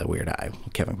guy with the weird eye,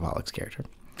 Kevin Pollak's character.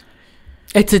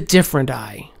 It's a different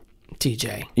eye,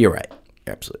 TJ. You're right.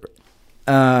 You're absolutely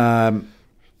right.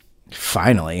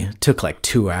 Finally, it took like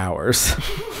 2 hours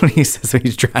when he says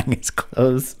he's drying his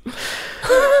clothes.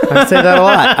 I say that a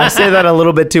lot. I say that a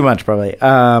little bit too much, probably.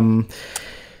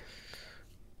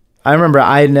 I remember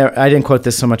I didn't quote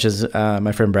this so much as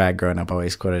my friend Brad growing up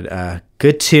always quoted,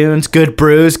 good tunes, good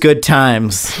brews, good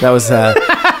times. That was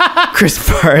Chris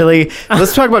Farley.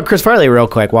 Let's talk about Chris Farley real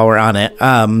quick while we're on it.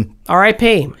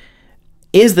 R.I.P.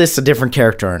 Is this a different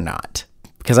character or not?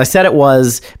 Because I said it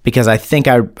was because I think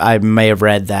I may have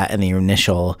read that in the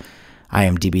initial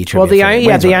IMDb trivia. Well,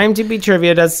 the IMDb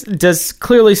trivia does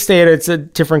clearly state it's a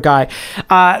different guy.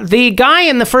 The guy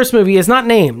in the first movie is not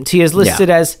named. He is listed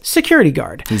as security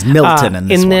guard. He's Milton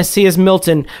in this one. He is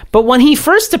Milton. But when he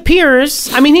first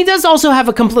appears, I mean, he does also have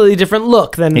a completely different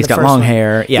look than He's the got first long one.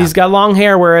 hair. Yeah. He's got long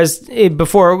hair, whereas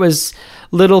before it was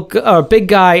big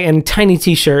guy in tiny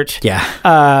t-shirt.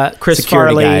 Yeah. Chris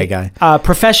Security Farley. guy.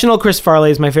 Professional Chris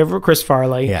Farley is my favorite Chris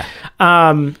Farley. Yeah.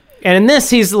 And in this,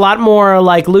 he's a lot more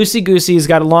like loosey-goosey. He's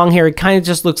got long hair. He kind of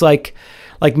just looks like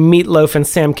Meatloaf and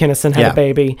Sam Kinison had a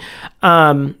baby.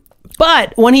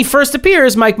 But when he first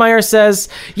appears, Mike Myers says,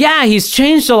 yeah, he's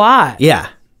changed a lot. Yeah.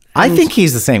 I think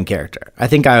he's the same character. I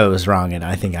think I was wrong, and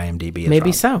I think IMDb is Maybe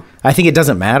wrong. so. I think it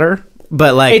doesn't matter,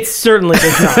 but like... It certainly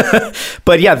does not.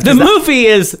 But yeah... The movie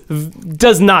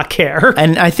does not care.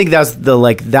 And I think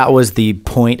that was the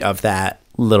point of that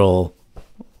little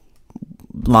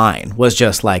line, was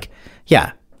just like,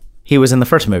 yeah, he was in the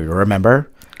first movie,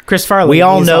 remember? Chris Farley. We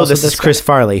all know this is Chris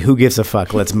Farley. Who gives a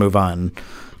fuck? Let's move on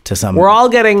to some... We're all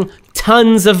getting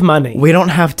tons of money. We don't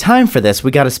have time for this.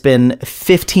 We got to spend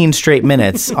 15 straight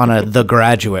minutes on a The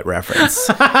Graduate reference.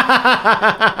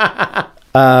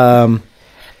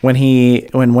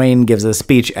 When Wayne gives a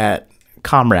speech at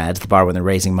Comrades, the bar when they're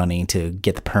raising money to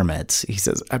get the permits, he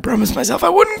says, I promised myself I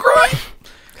wouldn't cry.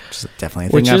 Which is definitely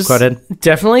a thing I've quoted.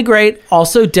 Definitely great.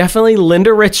 Also, definitely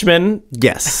Linda Richman.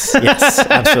 Yes,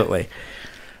 absolutely.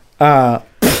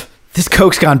 This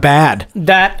Coke's gone bad.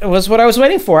 That was what I was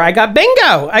waiting for. I got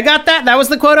bingo. I got that. That was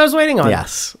the quote I was waiting on.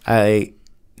 Yes. I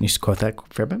used to quote that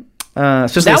for a bit.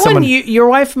 That one, your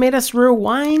wife made us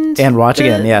rewind. And watch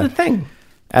again, yeah. The thing.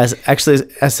 As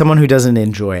someone who doesn't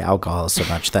enjoy alcohol so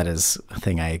much, that is a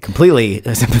thing I completely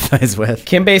sympathize with.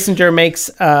 Kim Basinger makes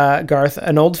Garth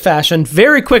an old-fashioned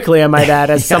very quickly, I might add,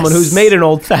 as someone who's made an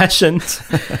old-fashioned.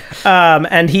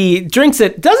 And he drinks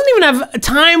it, doesn't even have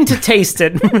time to taste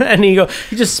it. And he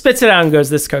just spits it out and goes,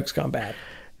 this Coke's gone bad.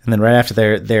 And then right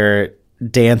after they're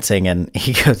dancing, and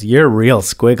he goes, you're real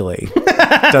squiggly.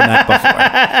 Done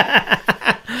that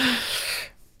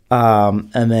before.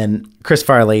 And then Chris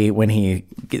Farley, when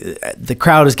the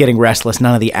crowd is getting restless,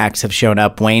 none of the acts have shown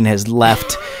up. Wayne has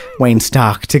left Wayne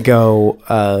Stock to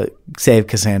go save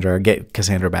Cassandra or get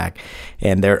Cassandra back,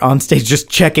 and they're on stage just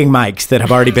checking mics that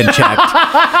have already been checked.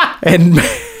 And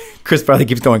Chris Farley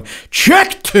keeps going,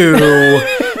 check two,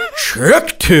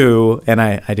 and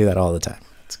I do that all the time.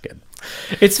 It's good.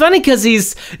 It's funny because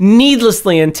he's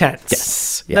needlessly intense.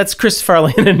 Yes, yeah. That's Chris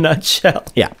Farley in a nutshell.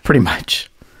 Yeah, pretty much.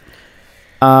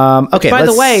 Okay. By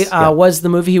the way, was the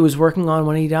movie he was working on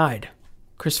when he died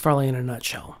Chris Farley in a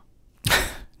nutshell?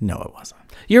 No, it wasn't.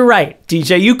 You're right,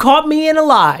 DJ. You caught me in a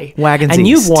lie. Wagons and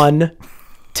East. You've won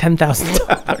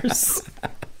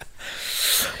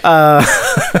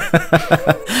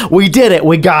 $10,000. We did it.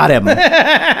 We got him.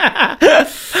 I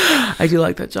do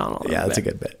like that, John. Yeah, that's a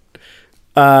good bit.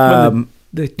 When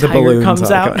the tiger balloons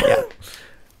comes out. Yeah.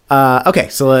 Okay,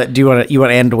 so do you want to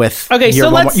end with? Okay, you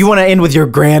want to end with your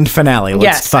grand finale?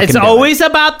 Let's fucking it's do always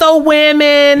about the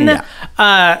women.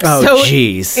 Yeah.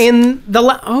 Jeez.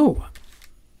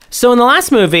 So in the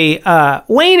last movie,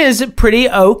 Wayne is pretty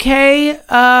okay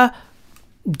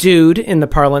dude in the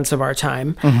parlance of our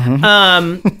time.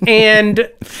 Mm-hmm. And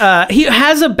he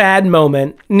has a bad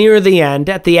moment near the end,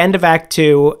 at the end of Act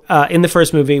 2 in the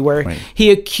first movie, where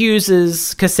he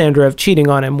accuses Cassandra of cheating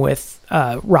on him with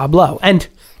Rob Lowe. And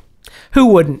who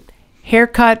wouldn't?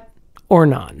 Haircut or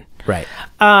none. Right.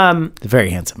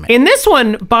 Very handsome man. In this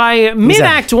one, by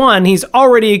mid-Act 1, he's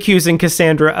already accusing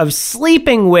Cassandra of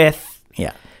sleeping with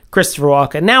Christopher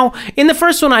Walken. Now, in the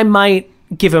first one, I might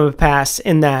give him a pass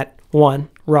in that, one,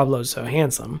 Rob Lowe's so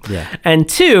handsome. Yeah. And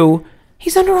two,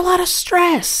 he's under a lot of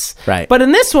stress. Right. But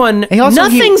in this one,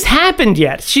 nothing's happened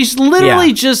yet. She's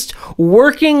literally just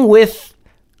working with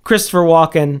Christopher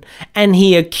Walken, and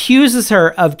he accuses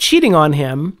her of cheating on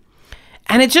him.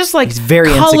 And it just like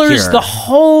colors insecure. the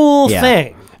whole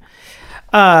thing.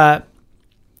 And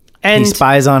he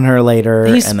spies on her later.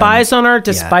 He spies on her,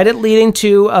 despite it leading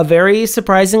to a very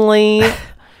surprisingly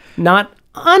not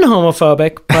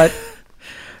unhomophobic, but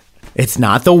it's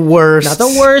not the worst. Not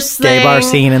the worst gay thing. bar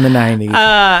scene in the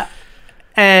 90s.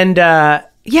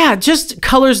 Just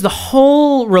colors the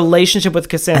whole relationship with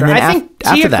Cassandra. And then I think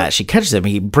after that, she catches him.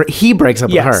 He breaks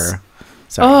up with her.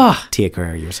 Sorry, Tia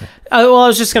Carrere, you were saying. Well, I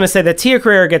was just going to say that Tia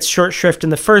Carrere gets short shrift in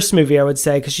the first movie, I would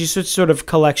say, because she's sort of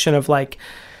collection of like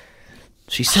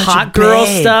she's such hot a girl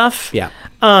babe. stuff. Yeah.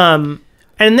 And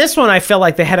in this one, I felt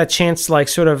like they had a chance to like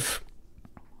sort of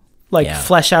like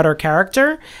flesh out her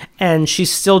character, and she's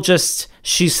such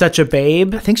a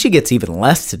babe. I think she gets even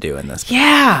less to do in this.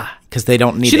 Yeah. Because they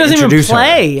don't need she to doesn't even introduce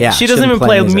play. her. Yeah, she doesn't even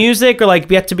play music or like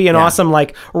get to be an awesome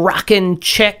like rockin'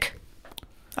 chick.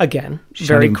 Again, She's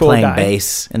very not even cool playing guy.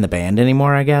 bass in the band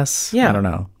anymore, I guess. Yeah. I don't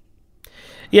know.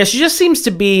 Yeah, she just seems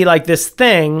to be like this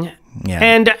thing. Yeah.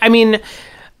 And I mean,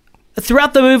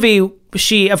 throughout the movie,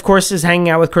 she of course is hanging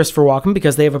out with Christopher Walken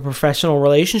because they have a professional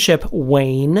relationship,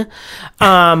 Wayne.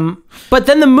 But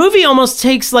then the movie almost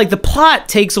takes like the plot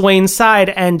takes Wayne's side,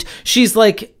 and she's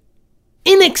like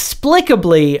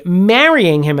inexplicably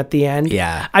marrying him at the end.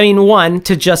 Yeah. I mean, one,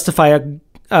 to justify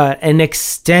an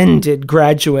extended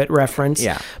Graduate reference.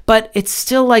 Yeah. But it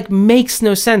still like makes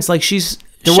no sense. Like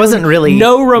there wasn't really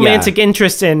no romantic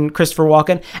interest in Christopher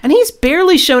Walken, and he's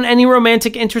barely shown any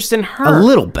romantic interest in her. A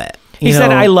little bit. He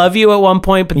said, "I love you" at one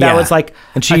point, but that was like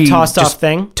and she a tossed off just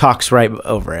thing. Talks right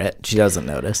over it. She doesn't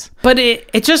notice. But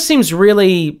it just seems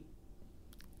really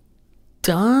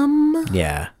dumb.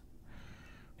 Yeah.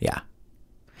 Yeah.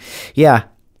 Yeah.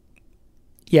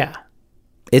 Yeah.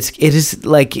 It's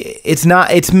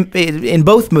in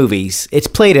both movies, it's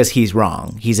played as he's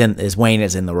wrong. Wayne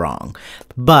is in the wrong.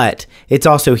 But it's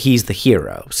also he's the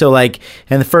hero. So like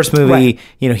in the first movie,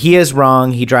 he is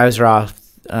wrong. He drives her off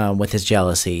with his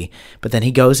jealousy, but then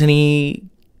he goes and he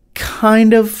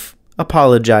kind of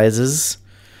apologizes,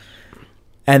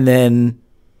 and then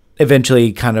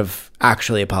eventually kind of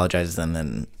actually apologizes, and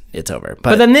then it's over.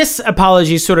 But then this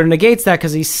apology sort of negates that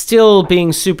because he's still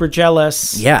being super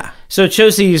jealous. Yeah. So it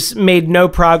shows he's made no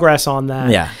progress on that.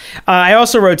 Yeah. I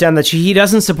also wrote down that he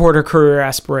doesn't support her career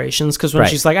aspirations because when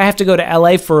she's like, I have to go to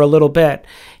LA for a little bit,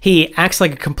 he acts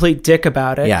like a complete dick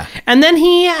about it. Yeah. And then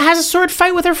he has a sword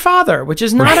fight with her father, which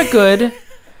is not a good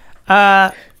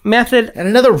method. And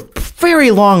another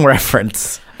very long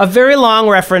reference. A very long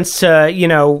reference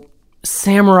to,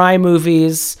 samurai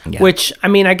movies, which I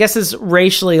mean, I guess is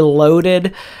racially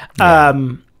loaded,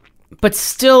 but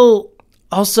still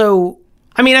also,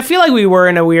 I mean, I feel like we were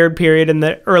in a weird period in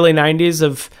the early 90s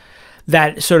of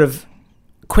that sort of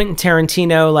Quentin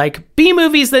Tarantino, like B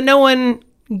movies that no one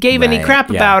gave any crap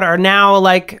about are now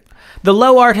like the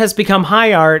low art has become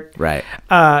high art. Right.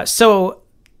 So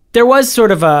there was sort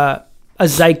of a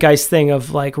zeitgeist thing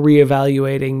of like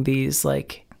reevaluating these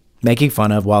like making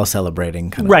fun of while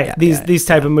celebrating, kind of. Right, these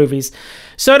type of movies.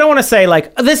 So I don't want to say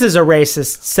like this is a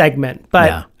racist segment,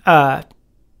 but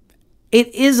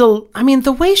it is I mean,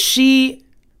 the way she,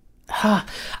 I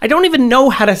don't even know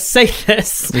how to say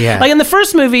this. Yeah. Like in the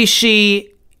first movie,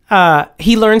 he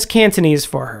learns Cantonese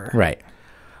for her, Right.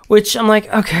 which I'm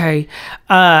like, okay.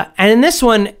 And in this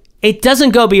one, it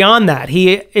doesn't go beyond that.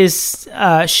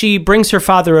 She brings her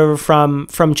father over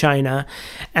from China,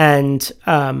 and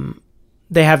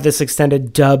they have this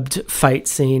extended dubbed fight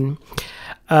scene.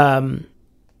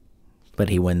 But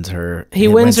he wins her. He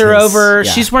wins her over.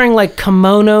 Yeah. She's wearing like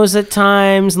kimonos at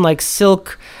times and like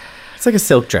silk. It's like a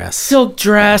silk dress. Silk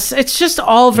dress. It's just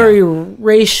all very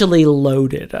racially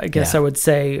loaded, I guess I would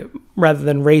say, rather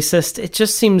than racist. It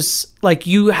just seems like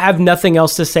you have nothing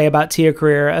else to say about Tia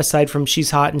Carrere aside from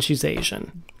she's hot and she's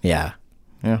Asian. Yeah.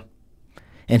 Yeah.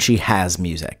 And she has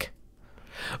music.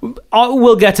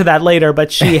 We'll get to that later,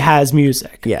 but she has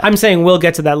music. Yeah. I'm saying we'll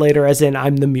get to that later as in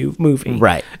I'm the movie.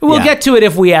 Right. We'll Yeah. get to it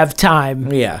if we have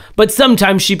time. Yeah. But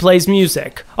sometimes she plays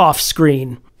music off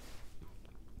screen.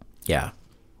 Yeah.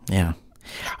 Yeah.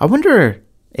 I wonder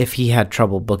if he had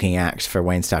trouble booking acts for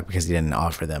Wayne Stock because he didn't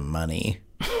offer them money.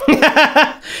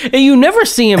 And you never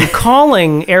see him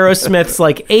calling Aerosmith's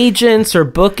like agents or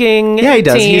booking. Yeah, he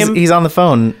does. Team. He's on the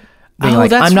phone being Oh,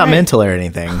 like, that's I'm not right. mental or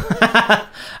anything.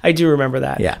 I do remember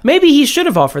that. Yeah. Maybe he should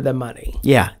have offered them money.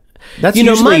 Yeah. That's You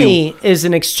know, usually, money is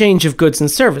an exchange of goods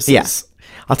and services. Yeah.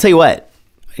 I'll tell you what,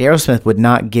 Aerosmith would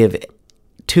not give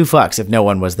 2 fucks if no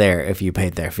one was there if you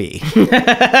paid their fee.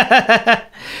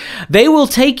 They will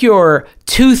take your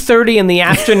 2:30 in the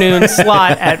afternoon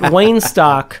slot at Wayne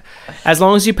Stock as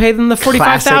long as you pay them the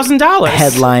 $45,000.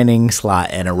 Headlining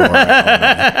slot in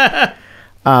Aurora.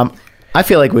 I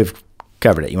feel like we've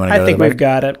covered it. You want to I go think to the we've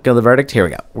got it. Go to the verdict? Here we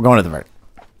go. We're going to the verdict.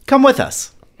 Come with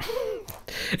us.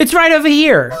 It's right over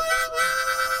here.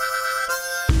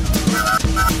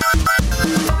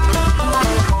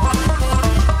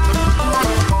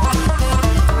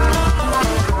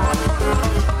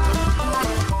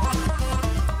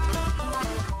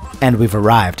 And we've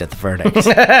arrived at the verdict.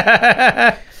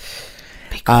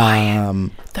 Be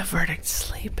quiet. The verdict's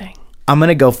sleeping. I'm going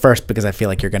to go first because I feel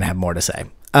like you're going to have more to say.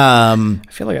 I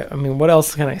feel like, I mean, what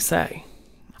else can I say?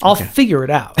 I'll figure it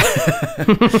out.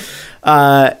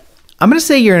 I'm going to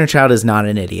say Your Inner Child is not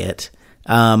an idiot,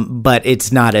 but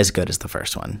it's not as good as the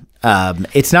first one.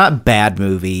 It's not a bad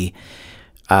movie.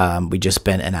 We just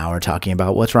spent an hour talking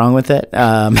about what's wrong with it.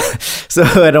 So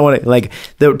I don't want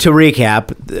to, to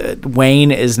recap,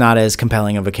 Wayne is not as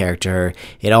compelling of a character.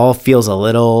 It all feels a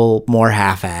little more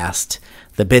half-assed.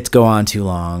 The bits go on too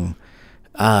long.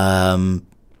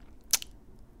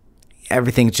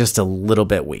 Everything's just a little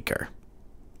bit weaker.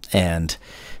 And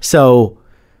so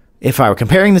if I were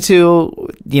comparing the two,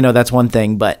 that's one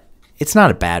thing, but it's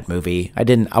not a bad movie.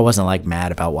 I wasn't like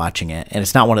mad about watching it. And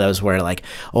it's not one of those where like,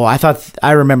 oh,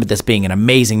 I remembered this being an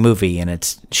amazing movie and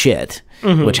it's shit,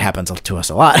 which happens to us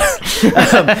a lot.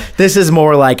 This is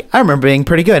more like, I remember being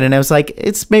pretty good. And it was like,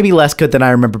 it's maybe less good than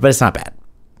I remember, but it's not bad.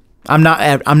 I'm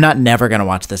not never going to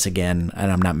watch this again.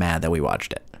 And I'm not mad that we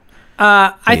watched it.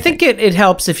 I think it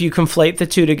helps if you conflate the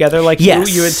two together, like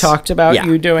Yes. you had talked about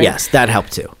you doing. Yes, that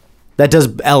helped too. That does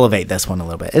elevate this one a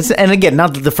little bit. And again,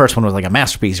 not that the first one was like a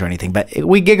masterpiece or anything, but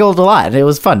we giggled a lot. It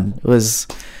was fun. It was,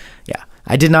 yeah.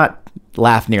 I did not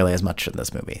laugh nearly as much in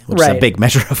this movie, which is a big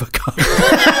measure of a comedy.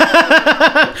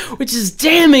 Which is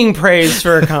damning praise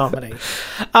for a comedy.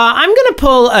 I'm going to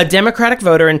pull a Democratic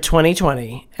voter in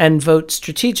 2020 and vote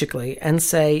strategically and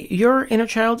say, Your Inner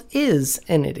Child is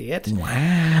an idiot.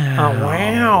 Wow.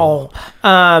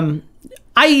 Wow.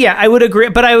 I would agree,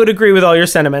 but I would agree with all your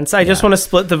sentiments. I just want to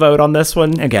split the vote on this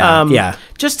one. Okay, yeah.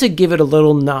 Just to give it a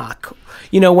little knock.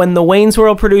 When the Wayne's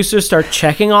World producers start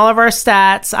checking all of our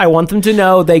stats, I want them to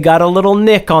know they got a little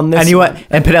nick on this. And one.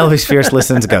 and Penelope Fierce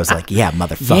listens and goes like, yeah,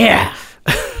 motherfucker. Yeah.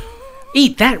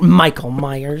 Eat that, Michael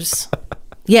Myers.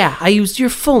 Yeah, I used your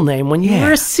full name when you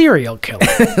were a serial killer.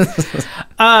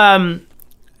 I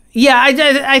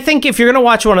think if you're going to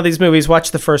watch one of these movies,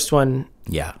 watch the first one.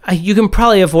 Yeah. You can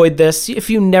probably avoid this. If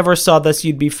you never saw this,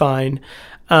 you'd be fine.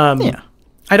 I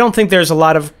don't think there's a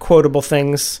lot of quotable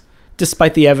things,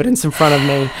 despite the evidence in front of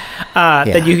me,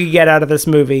 that you could get out of this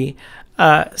movie.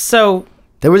 So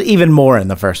there was even more in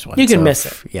the first one. You can miss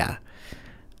it. Yeah.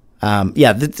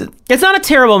 It's not a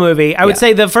terrible movie. I would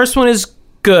say the first one is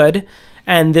good,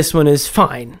 and this one is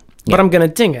fine. But I'm going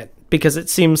to ding it because it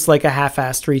seems like a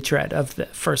half-assed retread of the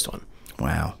first one.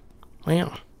 Wow.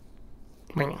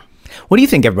 What do you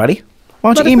think, everybody?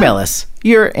 Why don't you email us?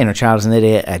 Your Inner Child is an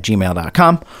Idiot at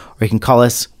gmail.com, or you can call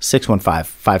us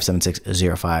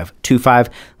 615-576-0525.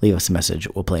 Leave us a message.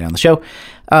 We'll play it on the show.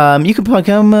 You can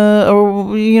come,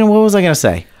 what was I going to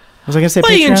say? Was I going to say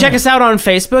Well, you can Patreon? check us out on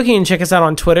Facebook. You can check us out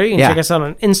on Twitter. You can check us out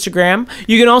on Instagram.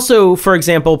 You can also, for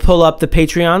example, pull up the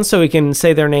Patreon so we can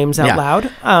say their names out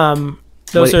loud.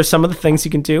 Those are some of the things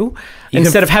you can do.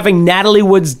 Instead of having Natalie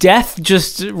Wood's death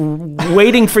just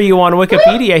waiting for you on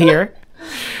Wikipedia here.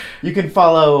 You can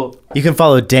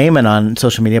follow Damon on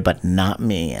social media, but not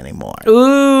me anymore.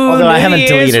 Ooh, although I haven't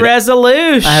deleted it.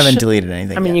 Resolution. I haven't deleted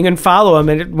anything. I mean, you can follow him,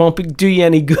 and it won't do you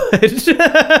any good.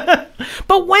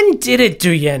 But when did it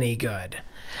do you any good?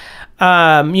 You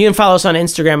can follow us on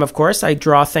Instagram, of course. I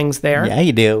draw things there. Yeah,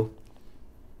 you do.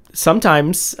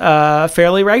 Sometimes,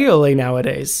 fairly regularly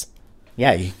nowadays.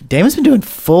 Yeah, Damon's been doing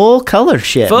full color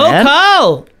shit. Full man.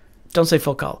 color. Don't say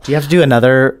full color. Do you have to do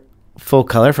another full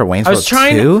color for Wayne's World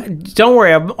 2? Don't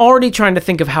worry, I'm already trying to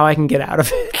think of how I can get out of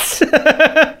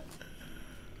it.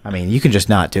 I mean, you can just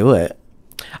not do it.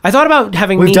 I thought about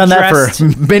having We've me done dressed.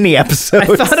 that for many episodes.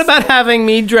 I thought about having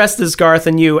me dressed as Garth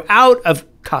and you out of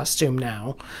costume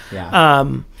now. Yeah.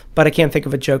 But I can't think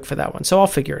of a joke for that one, so I'll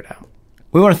figure it out.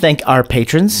 We want to thank our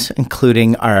patrons,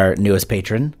 including our newest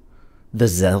patron, the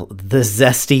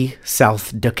Zesty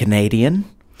South de Canadian.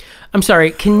 I'm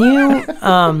sorry. Can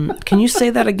you say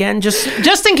that again, just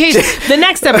in case the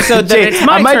next episode that it's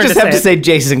my I might turn just to have to say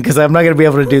Jason because I'm not going to be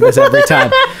able to do this every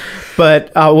time.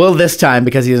 But will this time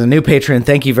because he's a new patron.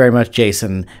 Thank you very much,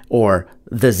 Jason, or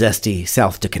the Zesty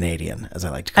South de Canadian, as I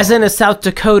like to call As him. in a South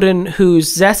Dakotan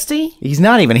who's zesty? He's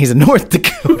not even. He's a North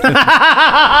Dakota.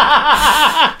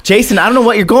 Jason, I don't know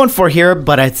what you're going for here,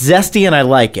 but it's zesty and I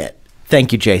like it.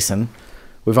 Thank you, Jason.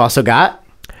 We've also got...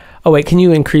 Oh, wait. Can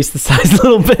you increase the size a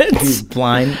little bit? You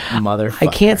blind motherfucker.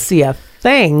 I can't see a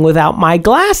thing without my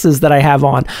glasses that I have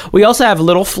on. We also have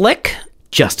Little Flick,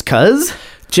 Just Cuz.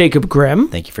 Jacob Grimm,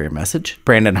 Thank you for your message.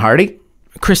 Brandon Hardy.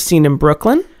 Christine in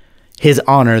Brooklyn, His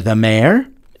Honor the Mayor.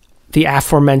 the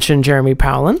aforementioned Jeremy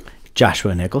Powlin,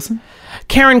 Joshua Nicholson.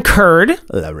 Karen Kurd,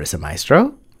 Larissa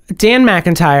Maestro. Dan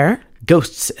McIntyre,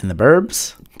 Ghosts in the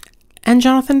Burbs. and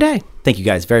Jonathan Day. Thank you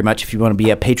guys very much. If you want to be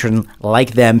a patron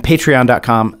like them,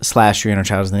 patreon.com/your inner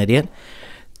child is an idiot.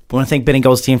 I want to thank Benny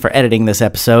Goldstein for editing this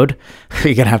episode.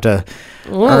 You're going to have to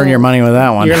earn your money with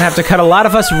that one. You're going to have to cut a lot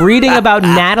of us reading about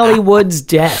Natalie Wood's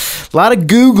death. A lot of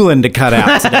Googling to cut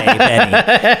out today,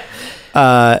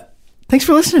 Benny. Thanks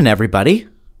for listening, everybody.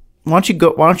 Why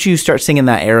don't you start singing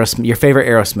that your favorite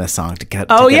Aerosmith song to get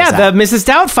Oh, to get yeah, us the out. Mrs.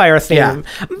 Doubtfire theme.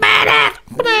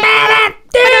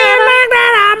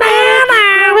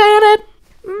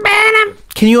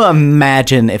 Can you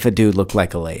imagine if a dude looked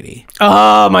like a lady?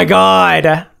 Oh, my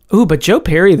God. Ooh, but Joe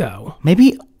Perry, though.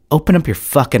 Maybe open up your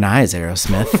fucking eyes,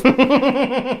 Aerosmith.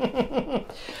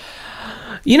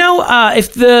 You know,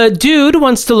 if the dude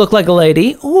wants to look like a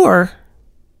lady, or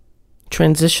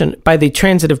transition by the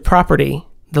transitive property,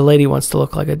 the lady wants to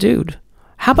look like a dude.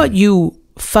 How about you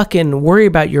fucking worry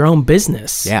about your own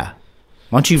business? Yeah.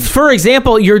 Why don't you... For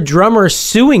example, your drummer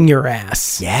suing your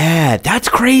ass. Yeah, that's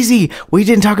crazy. We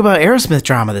didn't talk about Aerosmith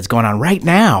drama that's going on right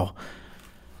now.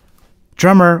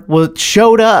 Drummer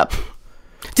showed up.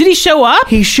 Did he show up?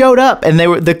 He showed up, and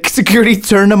the security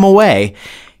turned him away.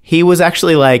 He was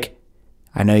actually like,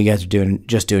 "I know you guys are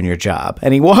just doing your job,"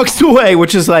 and he walks away,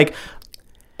 which is like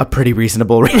a pretty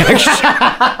reasonable reaction.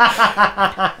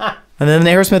 And then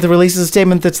Aerosmith releases a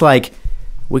statement that's like,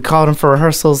 "We called him for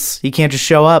rehearsals. He can't just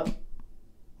show up.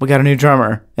 We got a new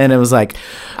drummer." And it was like,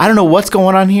 I don't know what's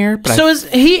going on here, but So is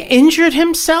he injured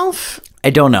himself? I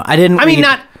don't know. I didn't. I mean, read-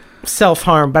 not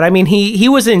self-harm, but I mean, he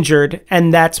was injured,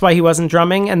 and that's why he wasn't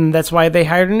drumming, and that's why they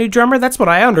hired a new drummer. That's what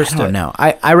I understood. I don't know.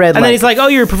 I read And then he's like, "Oh,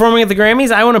 you're performing at the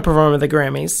Grammys? I want to perform at the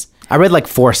Grammys." I read like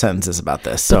 4 sentences about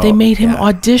this. So They made him yeah.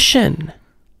 audition.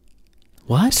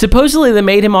 What? Supposedly, they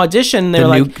made him audition. They're The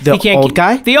like, new- the he can't old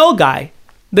guy? the old guy,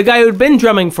 the guy who'd been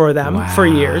drumming for them for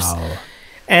years,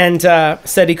 and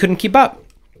said he couldn't keep up.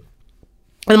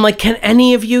 And I'm like, can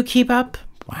any of you keep up?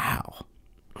 Wow.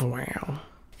 Wow.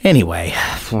 Anyway,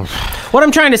 What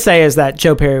I'm trying to say is that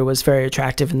Joe Perry was very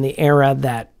attractive in the era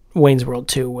that Wayne's World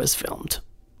 2 was filmed.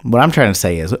 what I'm trying to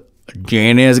say is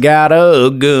Jenny's got a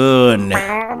gun.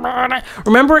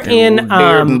 Remember in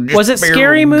was it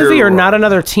Scary Movie or Not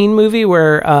Another Teen Movie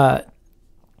where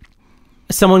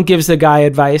someone gives the guy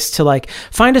advice to like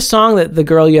find a song that the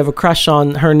girl you have a crush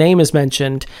on, her name is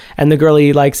mentioned, and the girl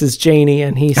he likes is Janie,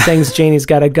 and he sings Janie's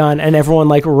got a gun, and everyone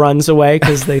like runs away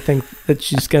because they think that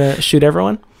she's gonna shoot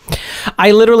everyone.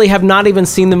 I literally have not even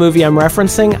seen the movie I'm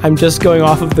referencing. I'm just going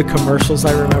off of the commercials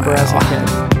I remember as a kid.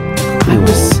 I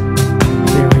was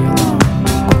very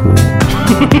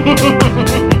alone.